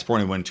vaccine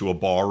passport and went to a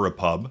bar or a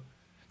pub,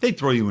 they'd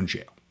throw you in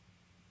jail.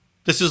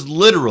 This is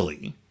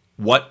literally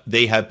what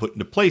they have put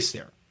into place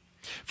there.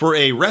 For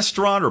a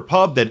restaurant or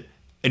pub that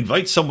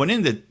invites someone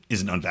in that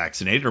isn't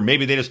unvaccinated, or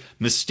maybe they just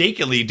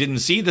mistakenly didn't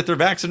see that they're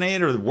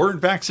vaccinated or weren't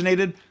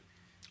vaccinated,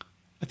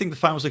 I think the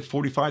fine was like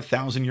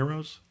 45,000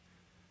 euros,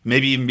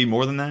 maybe even be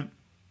more than that.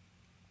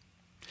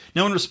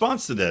 Now, in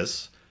response to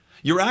this,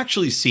 you're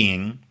actually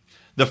seeing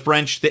the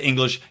French, the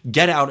English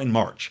get out and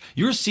march.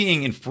 You're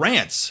seeing in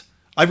France,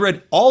 I've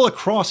read all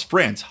across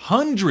France,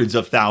 hundreds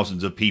of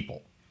thousands of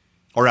people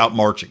are out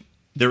marching.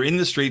 They're in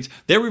the streets.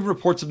 There were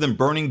reports of them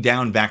burning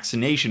down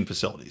vaccination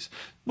facilities,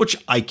 which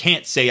I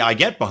can't say I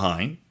get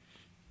behind.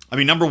 I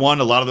mean, number one,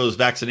 a lot of those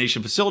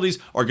vaccination facilities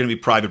are going to be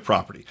private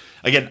property.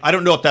 Again, I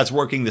don't know if that's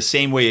working the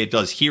same way it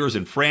does here as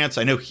in France.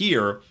 I know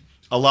here,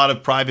 a lot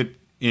of private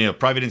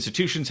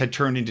institutions had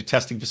turned into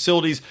testing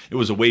facilities. It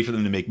was a way for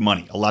them to make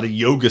money. A lot of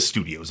yoga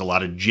studios, a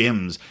lot of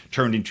gyms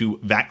turned into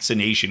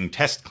vaccination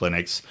test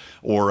clinics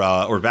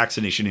or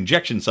vaccination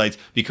injection sites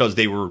because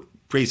they were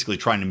basically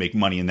trying to make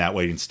money in that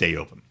way and stay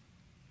open.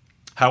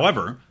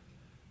 However,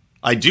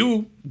 I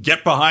do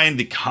get behind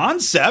the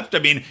concept. I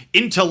mean,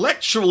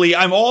 intellectually,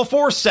 I'm all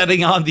for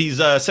setting these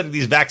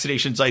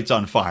vaccination sites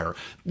on fire.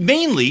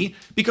 Mainly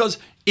because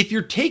if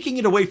you're taking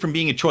it away from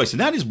being a choice, and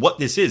that is what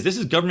this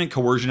is government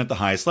coercion at the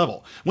highest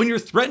level. When you're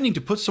threatening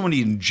to put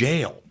somebody in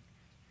jail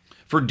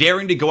for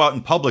daring to go out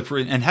in public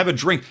and have a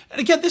drink. And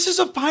again, this is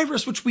a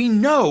virus which we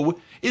know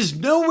is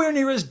nowhere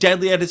near as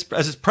deadly as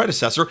its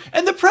predecessor.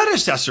 And the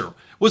predecessor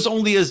was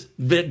only as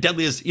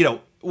deadly as,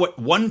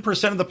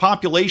 1% of the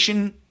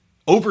population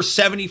over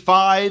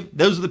 75.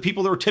 Those are the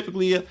people that were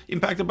typically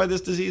impacted by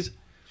this disease.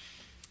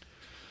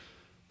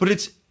 But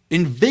it's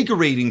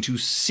invigorating to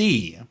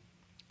see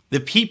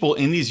the people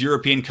in these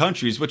European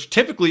countries, which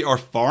typically are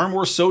far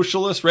more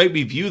socialist, right?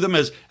 We view them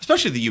as,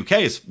 especially the UK,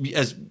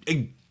 as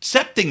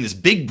accepting this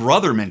big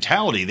brother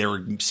mentality. There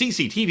are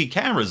CCTV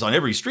cameras on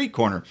every street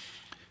corner.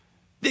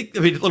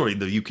 Literally,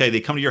 the UK,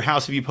 they come to your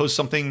house if you post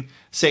something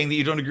saying that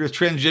you don't agree with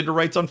transgender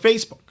rights on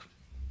Facebook.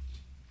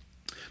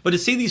 But to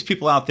see these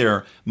people out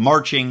there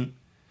marching,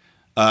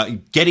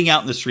 getting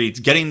out in the streets,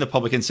 getting in the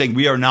public and saying,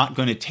 we are not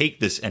going to take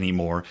this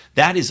anymore,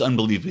 that is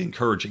unbelievably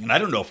encouraging. And I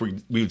don't know if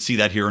we would see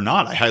that here or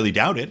not. I highly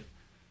doubt it.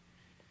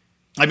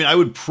 I mean, I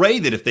would pray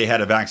that if they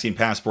had a vaccine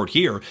passport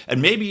here,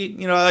 and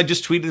maybe, I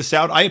just tweeted this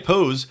out, I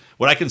oppose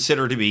what I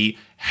consider to be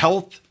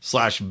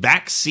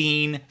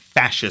health/vaccine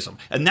fascism.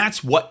 And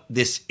that's what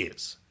this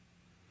is.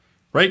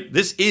 Right?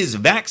 This is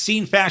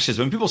vaccine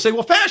fascism. And people say,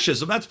 well,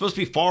 fascism, that's supposed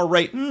to be far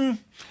right. You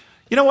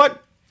know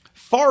what?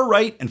 Far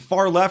right and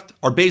far left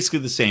are basically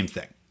the same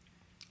thing.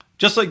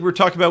 Just like we were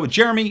talking about with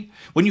Jeremy,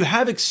 when you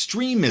have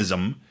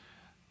extremism,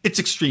 it's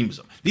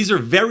extremism. These are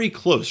very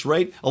close,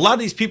 right? A lot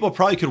of these people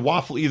probably could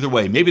waffle either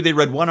way. Maybe they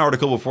read one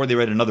article before they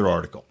read another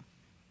article.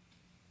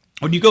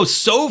 When you go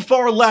so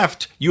far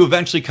left, you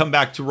eventually come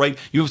back to right.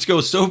 You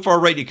go so far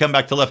right, you come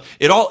back to left.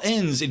 It all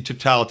ends in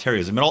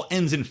totalitarianism. It all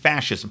ends in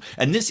fascism.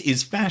 And this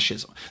is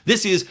fascism.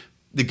 This is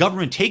the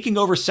government taking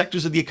over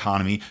sectors of the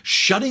economy,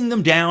 shutting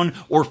them down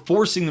or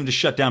forcing them to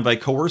shut down by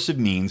coercive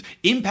means,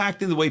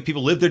 impacting the way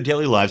people live their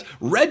daily lives,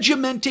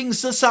 regimenting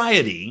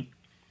society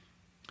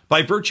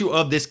by virtue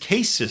of this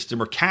case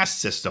system or caste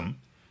system,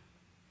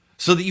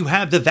 so that you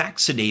have the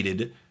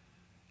vaccinated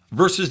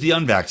versus the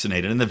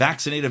unvaccinated, and the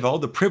vaccinated have all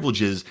the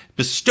privileges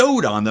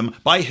bestowed on them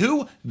by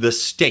who? The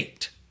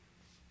state.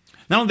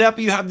 Not only that,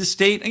 but you have the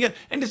state, again,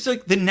 and it's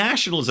like the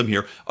nationalism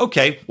here.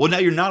 Okay, well, now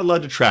you're not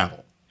allowed to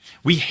travel.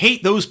 We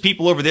hate those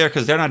people over there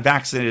because they're not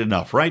vaccinated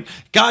enough, right?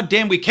 God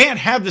damn, we can't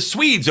have the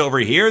Swedes over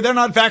here. They're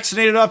not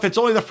vaccinated enough. It's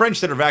only the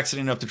French that are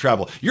vaccinated enough to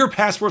travel. Your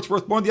passport's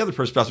worth more than the other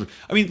person's passport.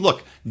 I mean,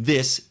 look,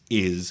 this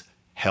is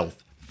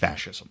health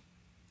fascism.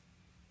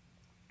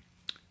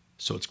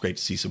 So it's great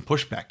to see some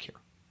pushback here.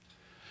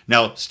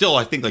 Now, still,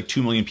 I think like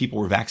 2 million people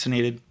were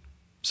vaccinated.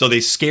 So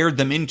they scared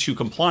them into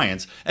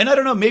compliance. And I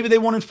don't know, maybe they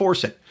won't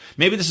enforce it.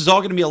 Maybe this is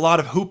all going to be a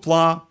lot of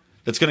hoopla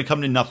that's going to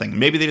come to nothing.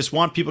 Maybe they just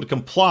want people to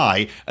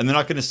comply and they're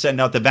not going to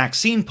send out the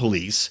vaccine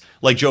police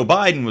like Joe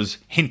Biden was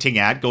hinting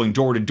at, going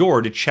door to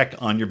door to check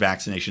on your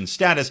vaccination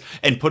status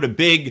and put a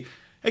big,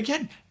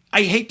 again,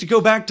 I hate to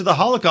go back to the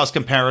Holocaust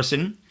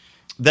comparison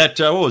that,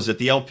 what was it,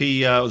 the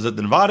LP, was it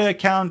the Nevada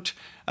account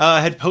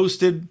had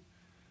posted,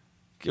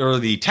 or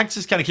the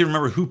Texas account, I can't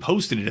remember who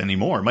posted it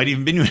anymore. It might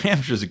even be New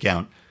Hampshire's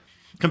account,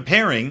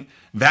 comparing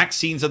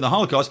vaccines and the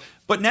Holocaust.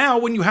 But now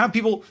when you have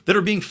people that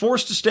are being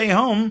forced to stay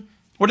home,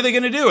 what are they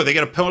going to do? Are they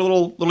going to put a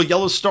little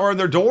yellow star on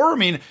their door? I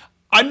mean,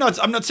 I'm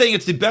not saying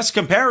it's the best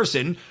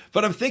comparison,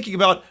 but I'm thinking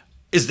about,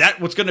 is that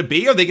what's going to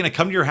be? Are they going to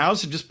come to your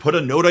house and just put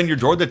a note on your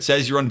door that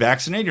says you're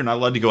unvaccinated, you're not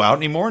allowed to go out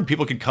anymore, and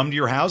people can come to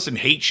your house and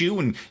hate you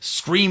and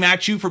scream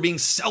at you for being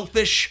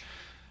selfish,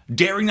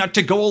 daring not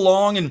to go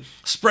along and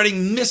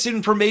spreading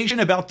misinformation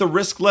about the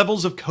risk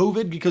levels of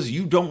COVID because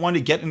you don't want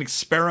to get an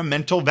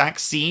experimental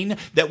vaccine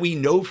that we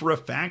know for a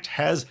fact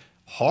has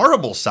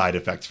horrible side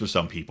effects for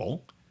some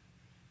people?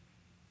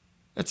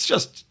 It's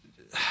just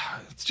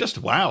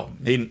wow.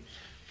 I mean,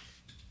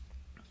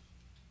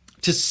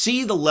 to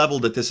see the level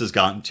that this has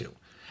gotten to,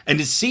 and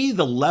to see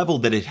the level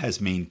that it has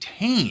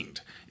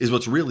maintained, is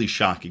what's really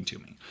shocking to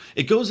me.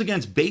 It goes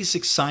against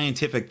basic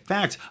scientific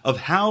facts of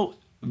how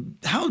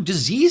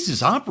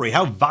diseases operate,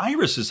 how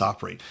viruses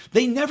operate.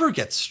 They never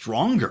get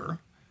stronger.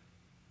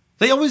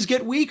 They always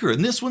get weaker.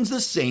 And this one's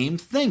the same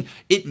thing.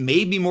 It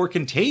may be more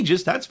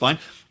contagious. That's fine.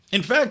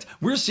 In fact,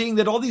 we're seeing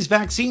that all these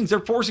vaccines, they're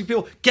forcing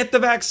people, get the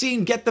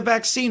vaccine, get the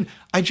vaccine.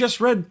 I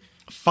just read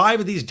 5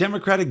 of these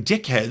Democratic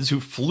dickheads who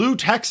flew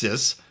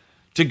Texas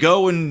to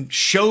go and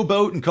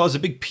showboat and cause a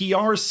big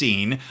PR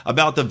scene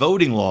about the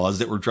voting laws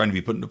that were trying to be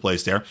put into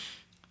place there.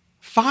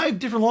 5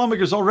 different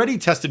lawmakers already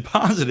tested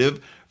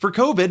positive for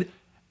COVID,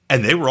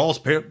 and they were all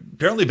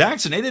apparently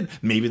vaccinated.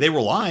 Maybe they were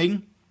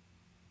lying,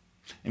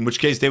 in which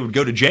case they would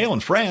go to jail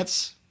in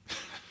France.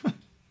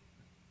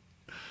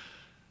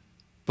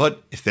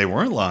 But if they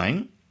weren't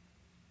lying,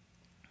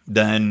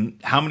 then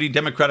how many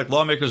Democratic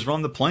lawmakers were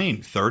on the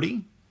plane?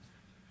 30?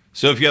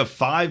 So if you have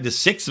 5 to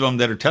 6 of them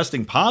that are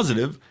testing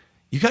positive,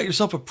 you got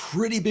yourself a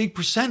pretty big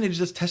percentage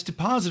that's tested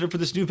positive for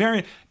this new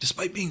variant,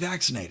 despite being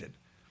vaccinated.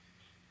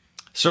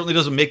 Certainly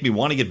doesn't make me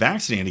want to get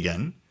vaccinated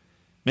again.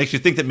 Makes me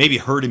think that maybe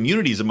herd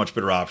immunity is a much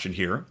better option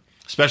here,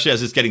 especially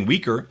as it's getting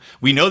weaker.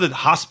 We know that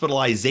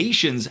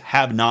hospitalizations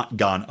have not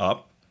gone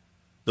up.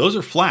 Those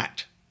are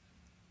flat.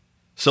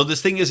 So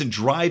this thing isn't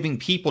driving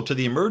people to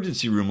the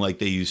emergency room like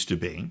they used to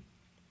be.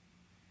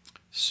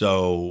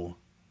 So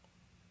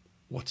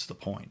what's the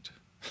point?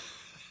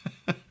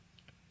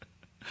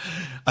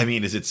 I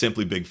mean, is it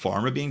simply Big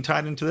Pharma being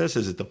tied into this?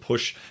 Is it the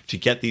push to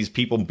get these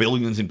people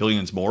billions and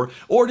billions more?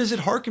 Or does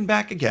it harken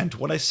back again to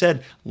what I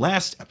said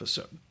last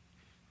episode?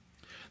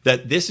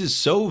 That this is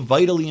so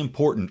vitally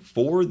important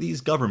for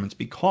these governments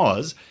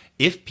because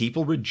if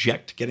people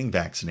reject getting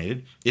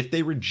vaccinated, if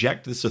they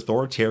reject this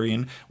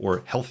authoritarian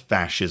or health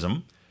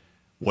fascism,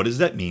 what does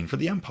that mean for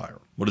the empire?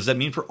 What does that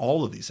mean for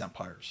all of these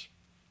empires?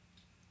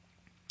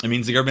 It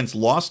means the government's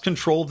lost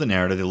control of the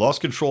narrative. They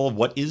lost control of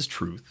what is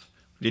truth.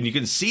 And you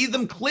can see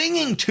them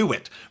clinging to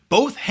it.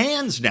 Both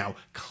hands now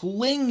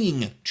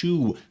clinging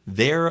to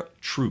their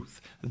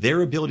truth,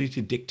 their ability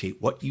to dictate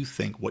what you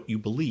think, what you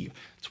believe.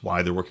 That's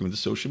why they're working with the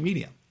social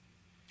media.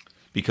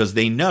 Because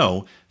they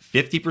know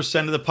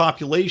 50% of the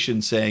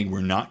population saying, we're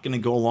not going to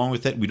go along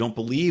with it. We don't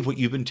believe what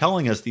you've been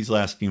telling us these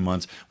last few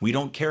months. We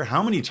don't care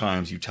how many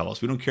times you tell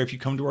us. We don't care if you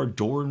come to our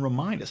door and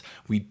remind us.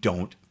 We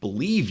don't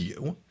believe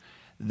you.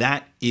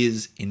 That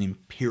is an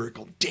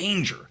empirical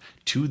danger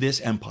to this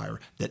empire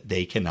that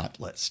they cannot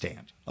let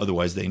stand.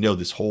 Otherwise, they know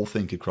this whole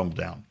thing could crumble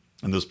down.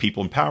 And those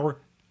people in power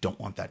don't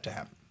want that to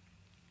happen.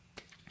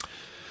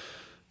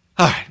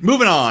 All right,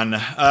 moving on.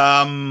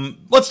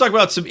 Let's talk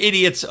about some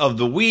idiots of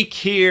the week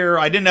here.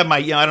 I don't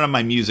have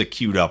my music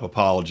queued up.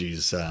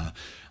 Apologies.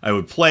 I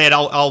would play it.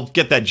 I'll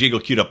get that jiggle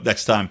queued up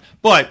next time.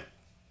 But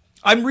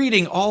I'm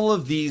reading all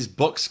of these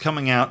books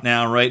coming out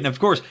now, right? And of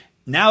course,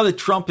 now that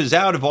Trump is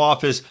out of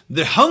office,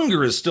 the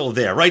hunger is still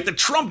there, right? The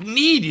Trump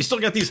need. You still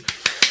got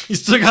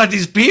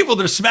these people,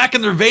 they're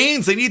smacking their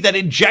veins. They need that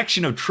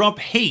injection of Trump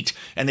hate,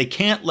 and they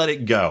can't let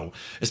it go.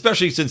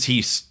 Especially since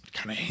he's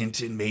kind of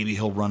hinted maybe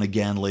he'll run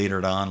again later.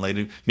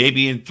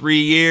 Maybe in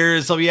 3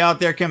 years he'll be out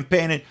there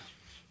campaigning.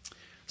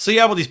 So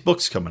you have all these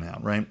books coming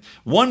out, right?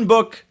 One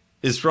book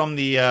is from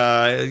the,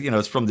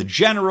 it's from the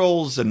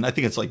generals, and I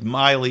think it's like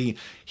Miley.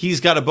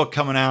 He's got a book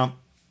coming out.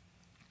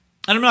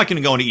 And I'm not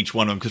going to go into each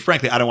one of them because,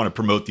 frankly, I don't want to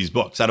promote these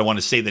books. I don't want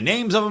to say the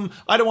names of them.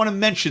 I don't want to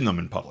mention them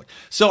in public.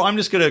 So I'm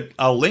just going to,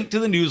 I'll link to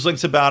the news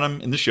links about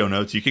them in the show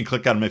notes. You can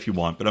click on them if you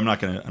want, but I'm not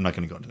going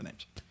to go into the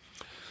names.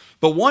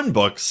 But one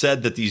book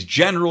said that these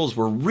generals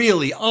were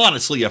really,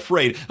 honestly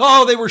afraid.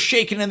 Oh, they were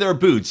shaking in their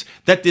boots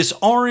that this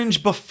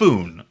orange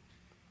buffoon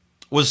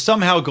was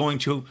somehow going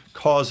to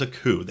cause a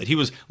coup, that he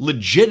was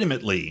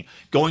legitimately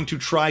going to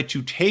try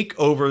to take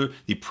over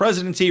the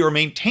presidency or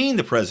maintain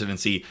the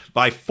presidency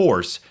by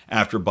force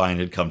after Biden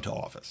had come to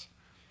office.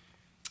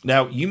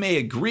 Now, you may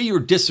agree or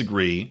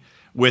disagree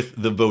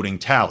with the voting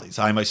tallies.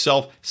 I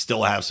myself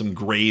still have some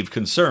grave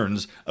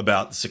concerns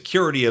about the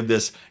security of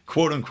this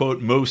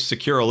quote-unquote most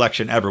secure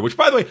election ever, which,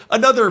 by the way,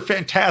 another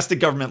fantastic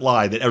government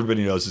lie that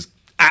everybody knows is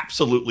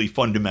absolutely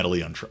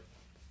fundamentally untrue.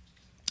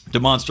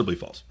 Demonstrably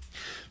false.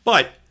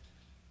 But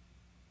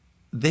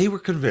they were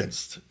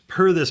convinced,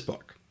 per this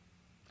book,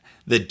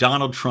 that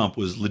Donald Trump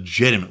was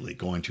legitimately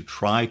going to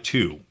try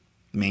to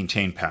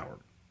maintain power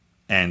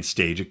and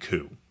stage a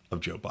coup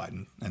of Joe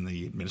Biden and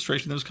the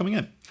administration that was coming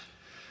in.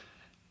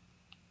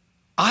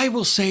 I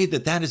will say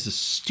that that is the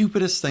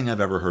stupidest thing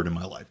I've ever heard in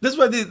my life. This is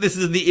why this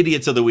is the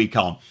Idiots of the Week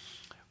column.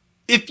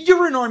 If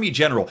you're an Army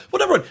general,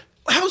 whatever,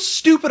 how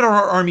stupid are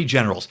our Army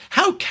generals?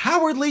 How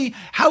cowardly,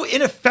 how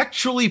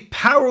ineffectually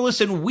powerless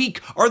and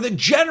weak are the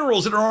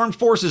generals in our armed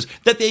forces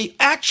that they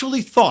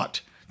actually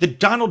thought that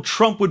Donald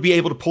Trump would be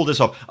able to pull this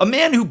off? A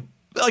man who,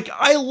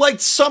 I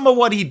liked some of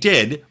what he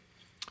did,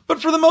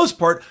 but for the most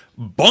part,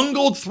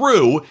 bungled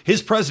through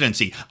his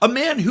presidency. A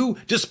man who,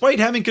 despite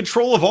having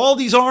control of all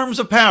these arms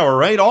of power,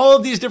 right, all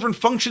of these different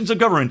functions of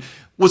government,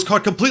 was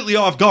caught completely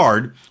off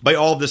guard by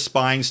all of this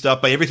spying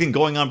stuff, by everything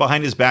going on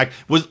behind his back,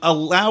 was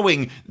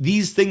allowing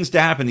these things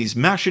to happen, these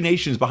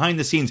machinations behind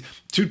the scenes,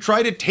 to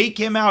try to take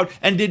him out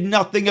and did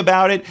nothing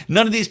about it.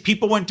 None of these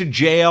people went to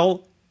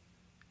jail.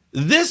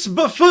 This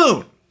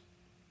buffoon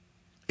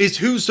is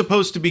who's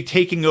supposed to be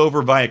taking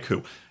over via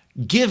coup.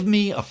 Give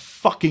me a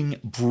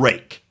fucking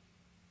break.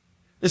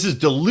 This is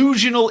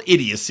delusional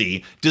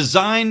idiocy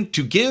designed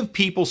to give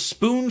people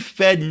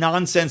spoon-fed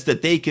nonsense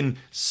that they can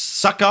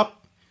suck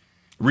up,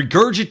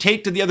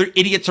 regurgitate to the other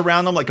idiots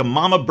around them like a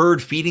mama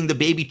bird feeding the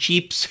baby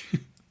cheeps,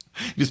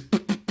 just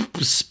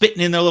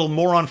spitting in their little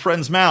moron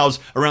friends' mouths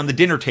around the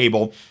dinner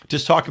table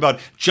to talk about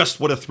just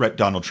what a threat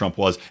Donald Trump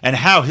was and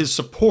how his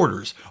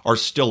supporters are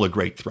still a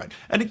great threat.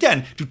 And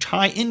again, to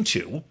tie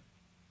into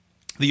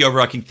the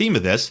overarching theme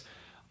of this,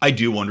 I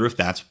do wonder if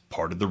that's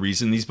part of the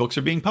reason these books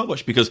are being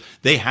published, because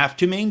they have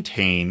to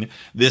maintain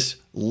this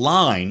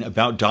line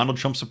about Donald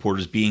Trump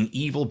supporters being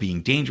evil,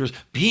 being dangerous,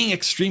 being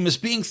extremists,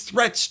 being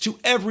threats to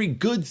every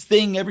good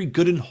thing, every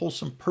good and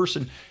wholesome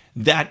person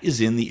that is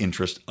in the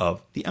interest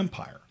of the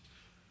empire.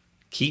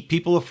 Keep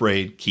people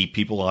afraid, keep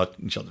people at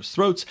each other's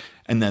throats,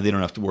 and then they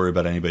don't have to worry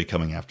about anybody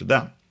coming after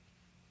them.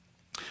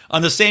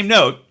 On the same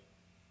note,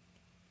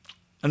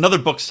 Another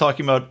book's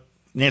talking about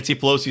Nancy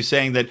Pelosi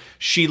saying that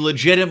she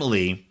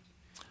legitimately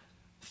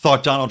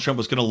thought Donald Trump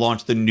was going to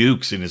launch the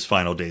nukes in his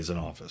final days in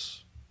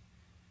office.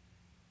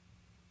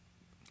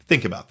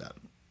 Think about that.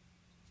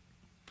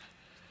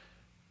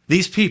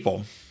 These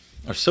people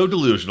are so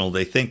delusional,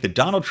 they think that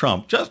Donald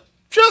Trump, just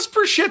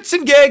for shits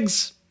and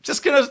gigs,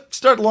 just going to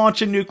start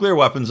launching nuclear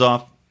weapons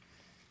off.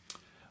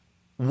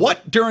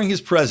 What during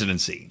his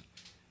presidency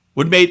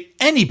would make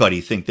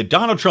anybody think that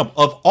Donald Trump,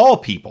 of all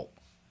people,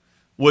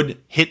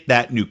 would hit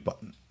that nuke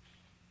button?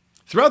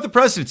 Throughout the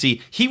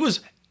presidency, he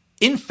was,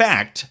 in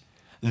fact,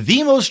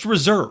 the most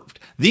reserved,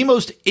 the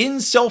most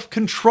in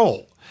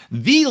self-control,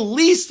 the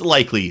least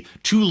likely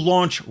to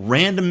launch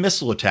random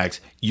missile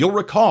attacks. You'll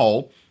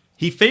recall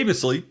he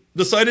famously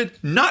decided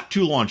not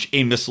to launch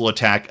a missile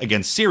attack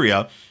against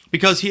Syria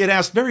because he had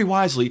asked very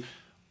wisely,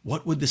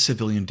 what would the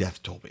civilian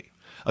death toll be?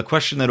 A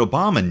question that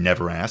Obama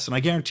never asked, and I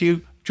guarantee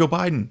you Joe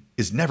Biden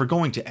is never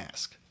going to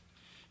ask.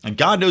 And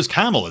God knows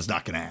Kamala is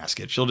not going to ask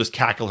it. She'll just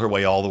cackle her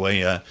way all the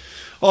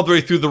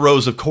way through the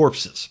rows of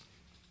corpses.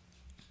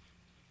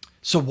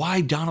 So why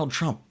Donald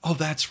Trump? Oh,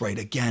 that's right.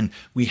 Again,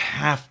 we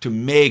have to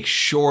make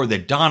sure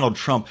that Donald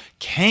Trump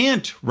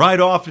can't ride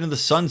off into the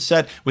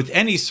sunset with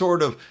any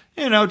sort of,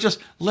 just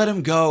let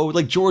him go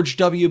like George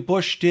W.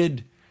 Bush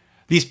did.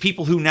 These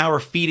people who now are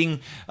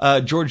feeding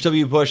George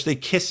W. Bush, they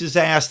kiss his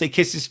ass, they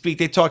kiss his feet,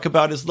 they talk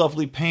about his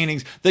lovely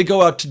paintings, they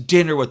go out to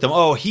dinner with them.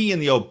 Oh, he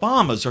and the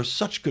Obamas are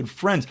such good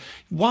friends.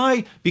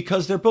 Why?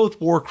 Because they're both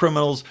war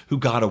criminals who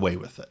got away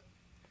with it.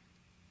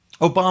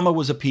 Obama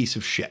was a piece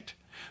of shit.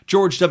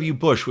 George W.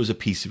 Bush was a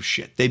piece of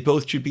shit. They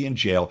both should be in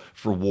jail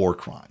for war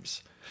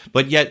crimes.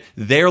 But yet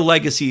their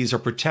legacies are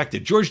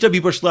protected. George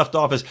W. Bush left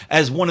office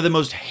as one of the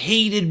most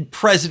hated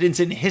presidents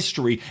in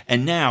history,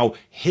 and now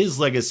his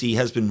legacy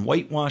has been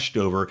whitewashed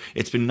over.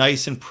 It's been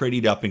nice and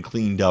prettied up and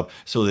cleaned up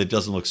so that it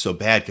doesn't look so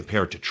bad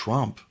compared to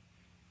Trump.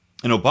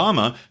 And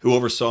Obama, who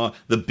oversaw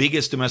the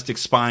biggest domestic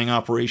spying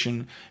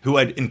operation, who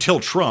had, until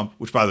Trump,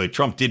 which by the way,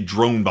 Trump did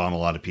drone bomb a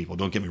lot of people.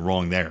 Don't get me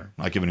wrong there.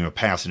 I'm not giving him a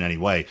pass in any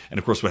way. And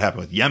of course, what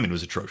happened with Yemen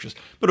was atrocious.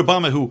 But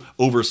Obama, who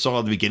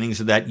oversaw the beginnings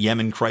of that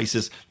Yemen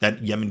crisis,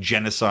 that Yemen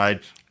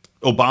genocide,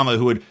 Obama,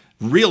 who had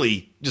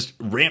really just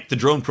ramped the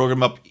drone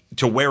program up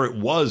to where it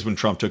was when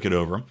Trump took it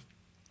over.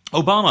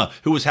 Obama,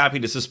 who was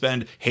happy to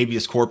suspend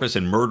habeas corpus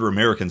and murder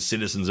American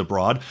citizens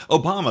abroad.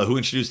 Obama, who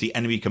introduced the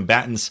enemy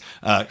combatants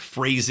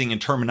phrasing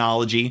and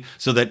terminology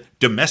so that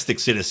domestic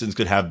citizens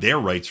could have their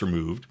rights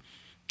removed.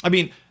 I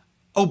mean,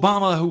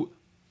 Obama, who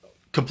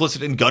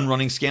complicit in gun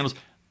running scandals,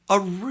 a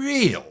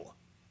real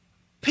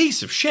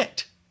piece of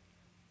shit.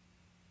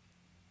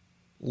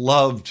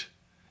 Loved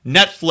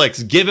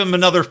Netflix, give him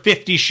another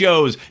 50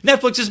 shows.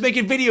 Netflix is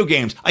making video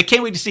games. I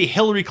can't wait to see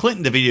Hillary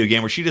Clinton, the video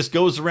game, where she just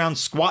goes around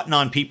squatting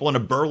on people in a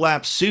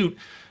burlap suit.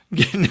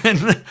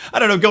 And, I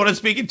don't know, going and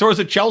speaking towards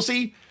a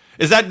Chelsea.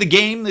 Is that the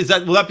game? Will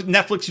that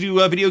Netflix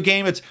do a video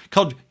game? It's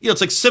called, it's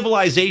like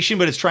Civilization,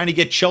 but it's trying to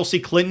get Chelsea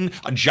Clinton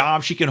a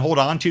job she can hold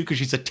on to because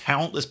she's a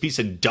talentless piece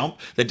of dump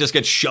that just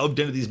gets shoved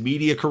into these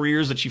media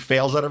careers that she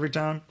fails at every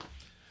time.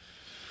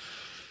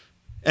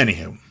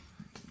 Anywho.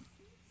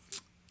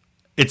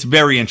 It's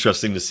very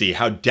interesting to see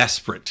how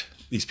desperate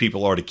these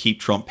people are to keep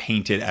Trump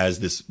painted as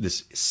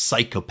this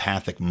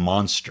psychopathic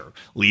monster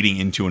leading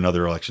into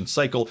another election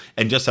cycle,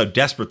 and just how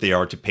desperate they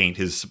are to paint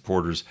his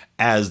supporters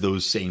as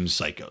those same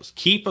psychos.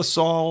 Keep us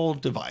all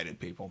divided,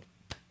 people.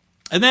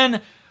 And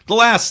then the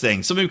last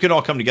thing, something we could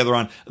all come together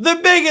on, the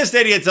biggest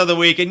idiots of the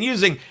week, and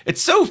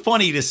it's so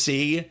funny to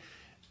see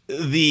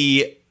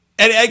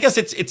and I guess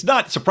it's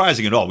not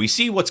surprising at all. We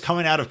see what's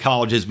coming out of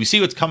colleges. We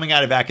see what's coming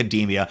out of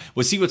academia.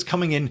 We see what's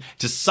coming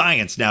into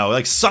science now.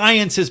 Like,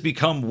 science has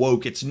become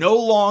woke. It's no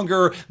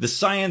longer the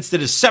science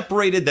that is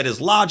separated, that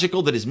is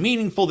logical, that is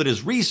meaningful, that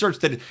is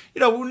researched, that,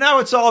 now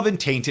it's all been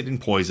tainted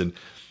and poisoned.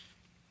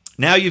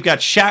 Now you've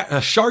got shark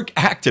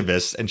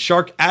activists and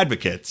shark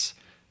advocates,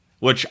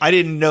 which I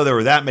didn't know there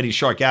were that many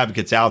shark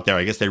advocates out there.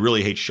 I guess they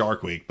really hate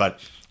Shark Week. But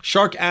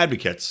shark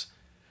advocates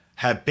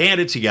have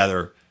banded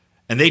together,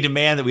 and they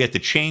demand that we have to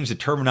change the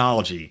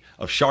terminology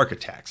of shark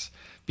attacks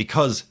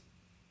because,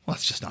 well,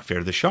 it's just not fair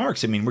to the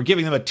sharks. I mean, we're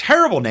giving them a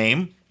terrible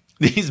name,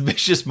 these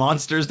vicious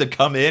monsters that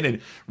come in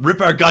and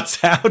rip our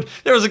guts out.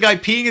 There was a guy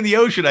peeing in the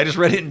ocean. I just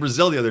read it in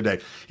Brazil the other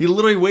day. He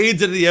literally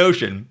wades into the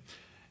ocean,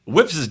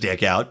 whips his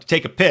dick out to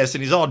take a piss,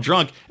 and he's all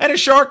drunk. And a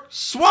shark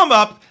swam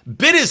up,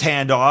 bit his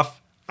hand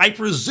off, I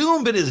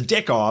presume bit his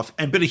dick off,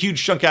 and bit a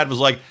huge chunk out. Was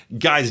like,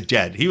 guy's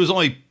dead. He was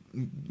only,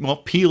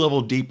 pee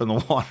level deep in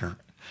the water.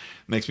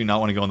 Makes me not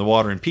want to go in the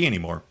water and pee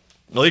anymore.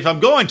 Well, if I'm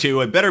going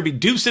to, I better be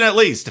deucing at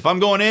least. If I'm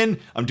going in,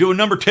 I'm doing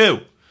number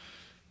 2.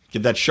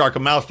 Give that shark a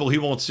mouthful he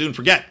won't soon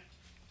forget.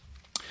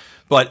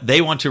 But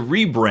they want to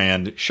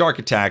rebrand shark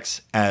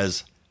attacks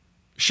as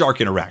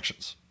shark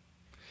interactions.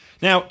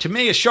 Now, to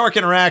me, a shark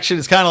interaction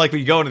is kind of like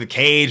when you go into the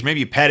cage, maybe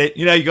you pet it.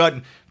 You go out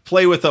and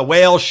play with a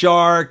whale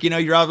shark.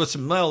 You're out with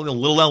some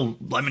little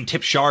lemon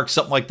tip sharks,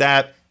 something like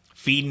that.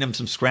 Feeding them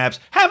some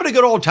scraps. Having a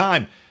good old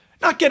time.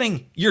 Not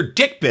getting your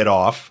dick bit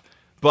off,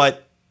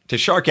 but to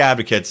shark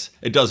advocates,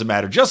 it doesn't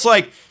matter. Just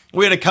like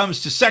when it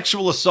comes to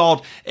sexual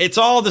assault, it's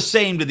all the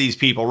same to these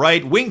people,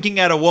 right? Winking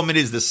at a woman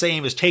is the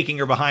same as taking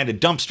her behind a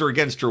dumpster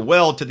against her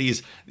will to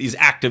these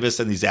activists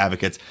and these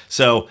advocates.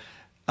 So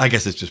I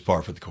guess it's just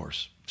par for the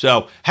course.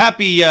 So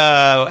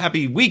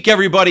happy week,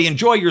 everybody.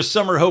 Enjoy your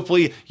summer.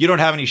 Hopefully you don't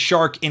have any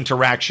shark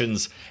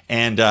interactions,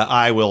 and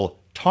I will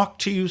talk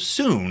to you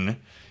soon.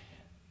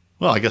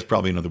 Well, I guess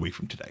probably another week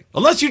from today.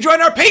 Unless you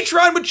join our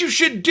Patreon, which you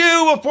should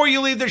do before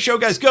you leave the show,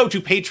 guys. Go to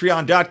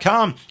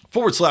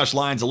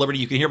patreon.com/Lions of Liberty.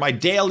 You can hear my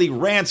daily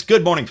rants.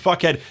 Good morning,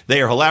 fuckhead.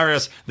 They are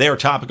hilarious, they are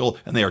topical,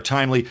 and they are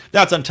timely.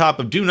 That's on top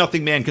of Do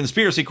Nothing Man,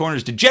 Conspiracy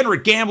Corners,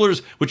 Degenerate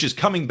Gamblers, which is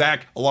coming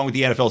back along with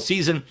the NFL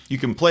season. You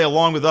can play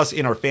along with us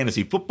in our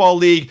Fantasy Football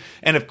League.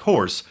 And of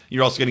course,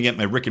 you're also going to get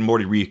my Rick and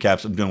Morty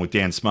recaps I'm doing with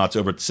Dan Smots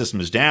over at The System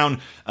Is Down.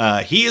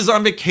 He is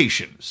on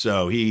vacation,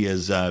 so he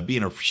is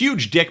being a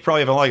huge dick,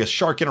 probably having like a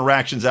shark interactions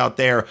out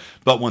there,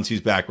 but once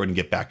he's back, we're going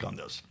to get back on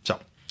those. So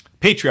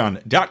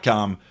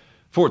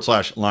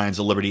patreon.com/Lions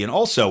of Liberty. And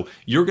also,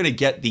 you're going to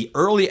get the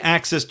early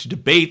access to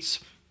debates.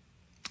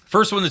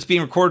 First one that's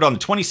being recorded on the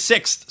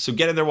 26th, so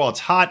get in there while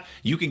it's hot.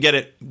 You can get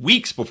it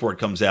weeks before it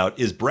comes out,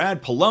 is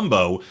Brad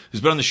Palumbo,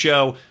 who's been on the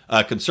show,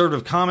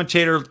 conservative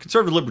commentator,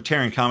 conservative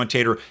libertarian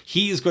commentator.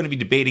 He is going to be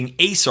debating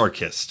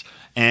Asarchist.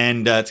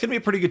 And it's going to be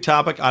a pretty good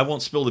topic. I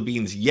won't spill the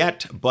beans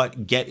yet,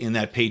 but get in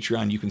that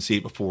Patreon. You can see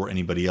it before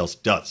anybody else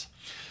does.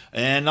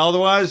 And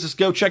otherwise, just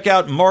go check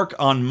out Mark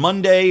on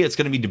Monday. It's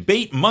going to be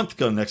debate month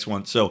going next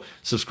one. So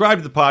subscribe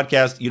to the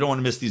podcast. You don't want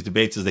to miss these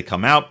debates as they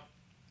come out.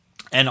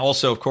 And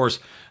also, of course,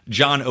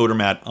 John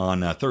Odermatt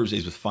on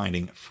Thursdays with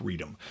Finding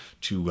Freedom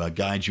to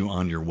guide you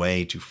on your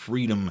way to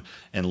freedom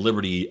and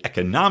liberty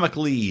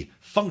economically,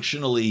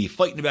 functionally,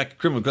 fighting back the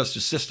criminal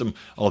justice system,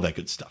 all that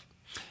good stuff.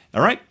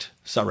 All right?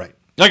 It's all right.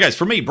 All right, guys,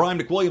 for me,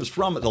 Brian McWilliams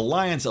from the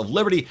Lions of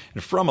Liberty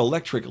and from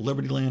Electric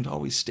Liberty Land,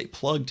 always stay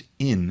plugged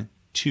in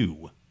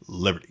to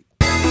Liberty.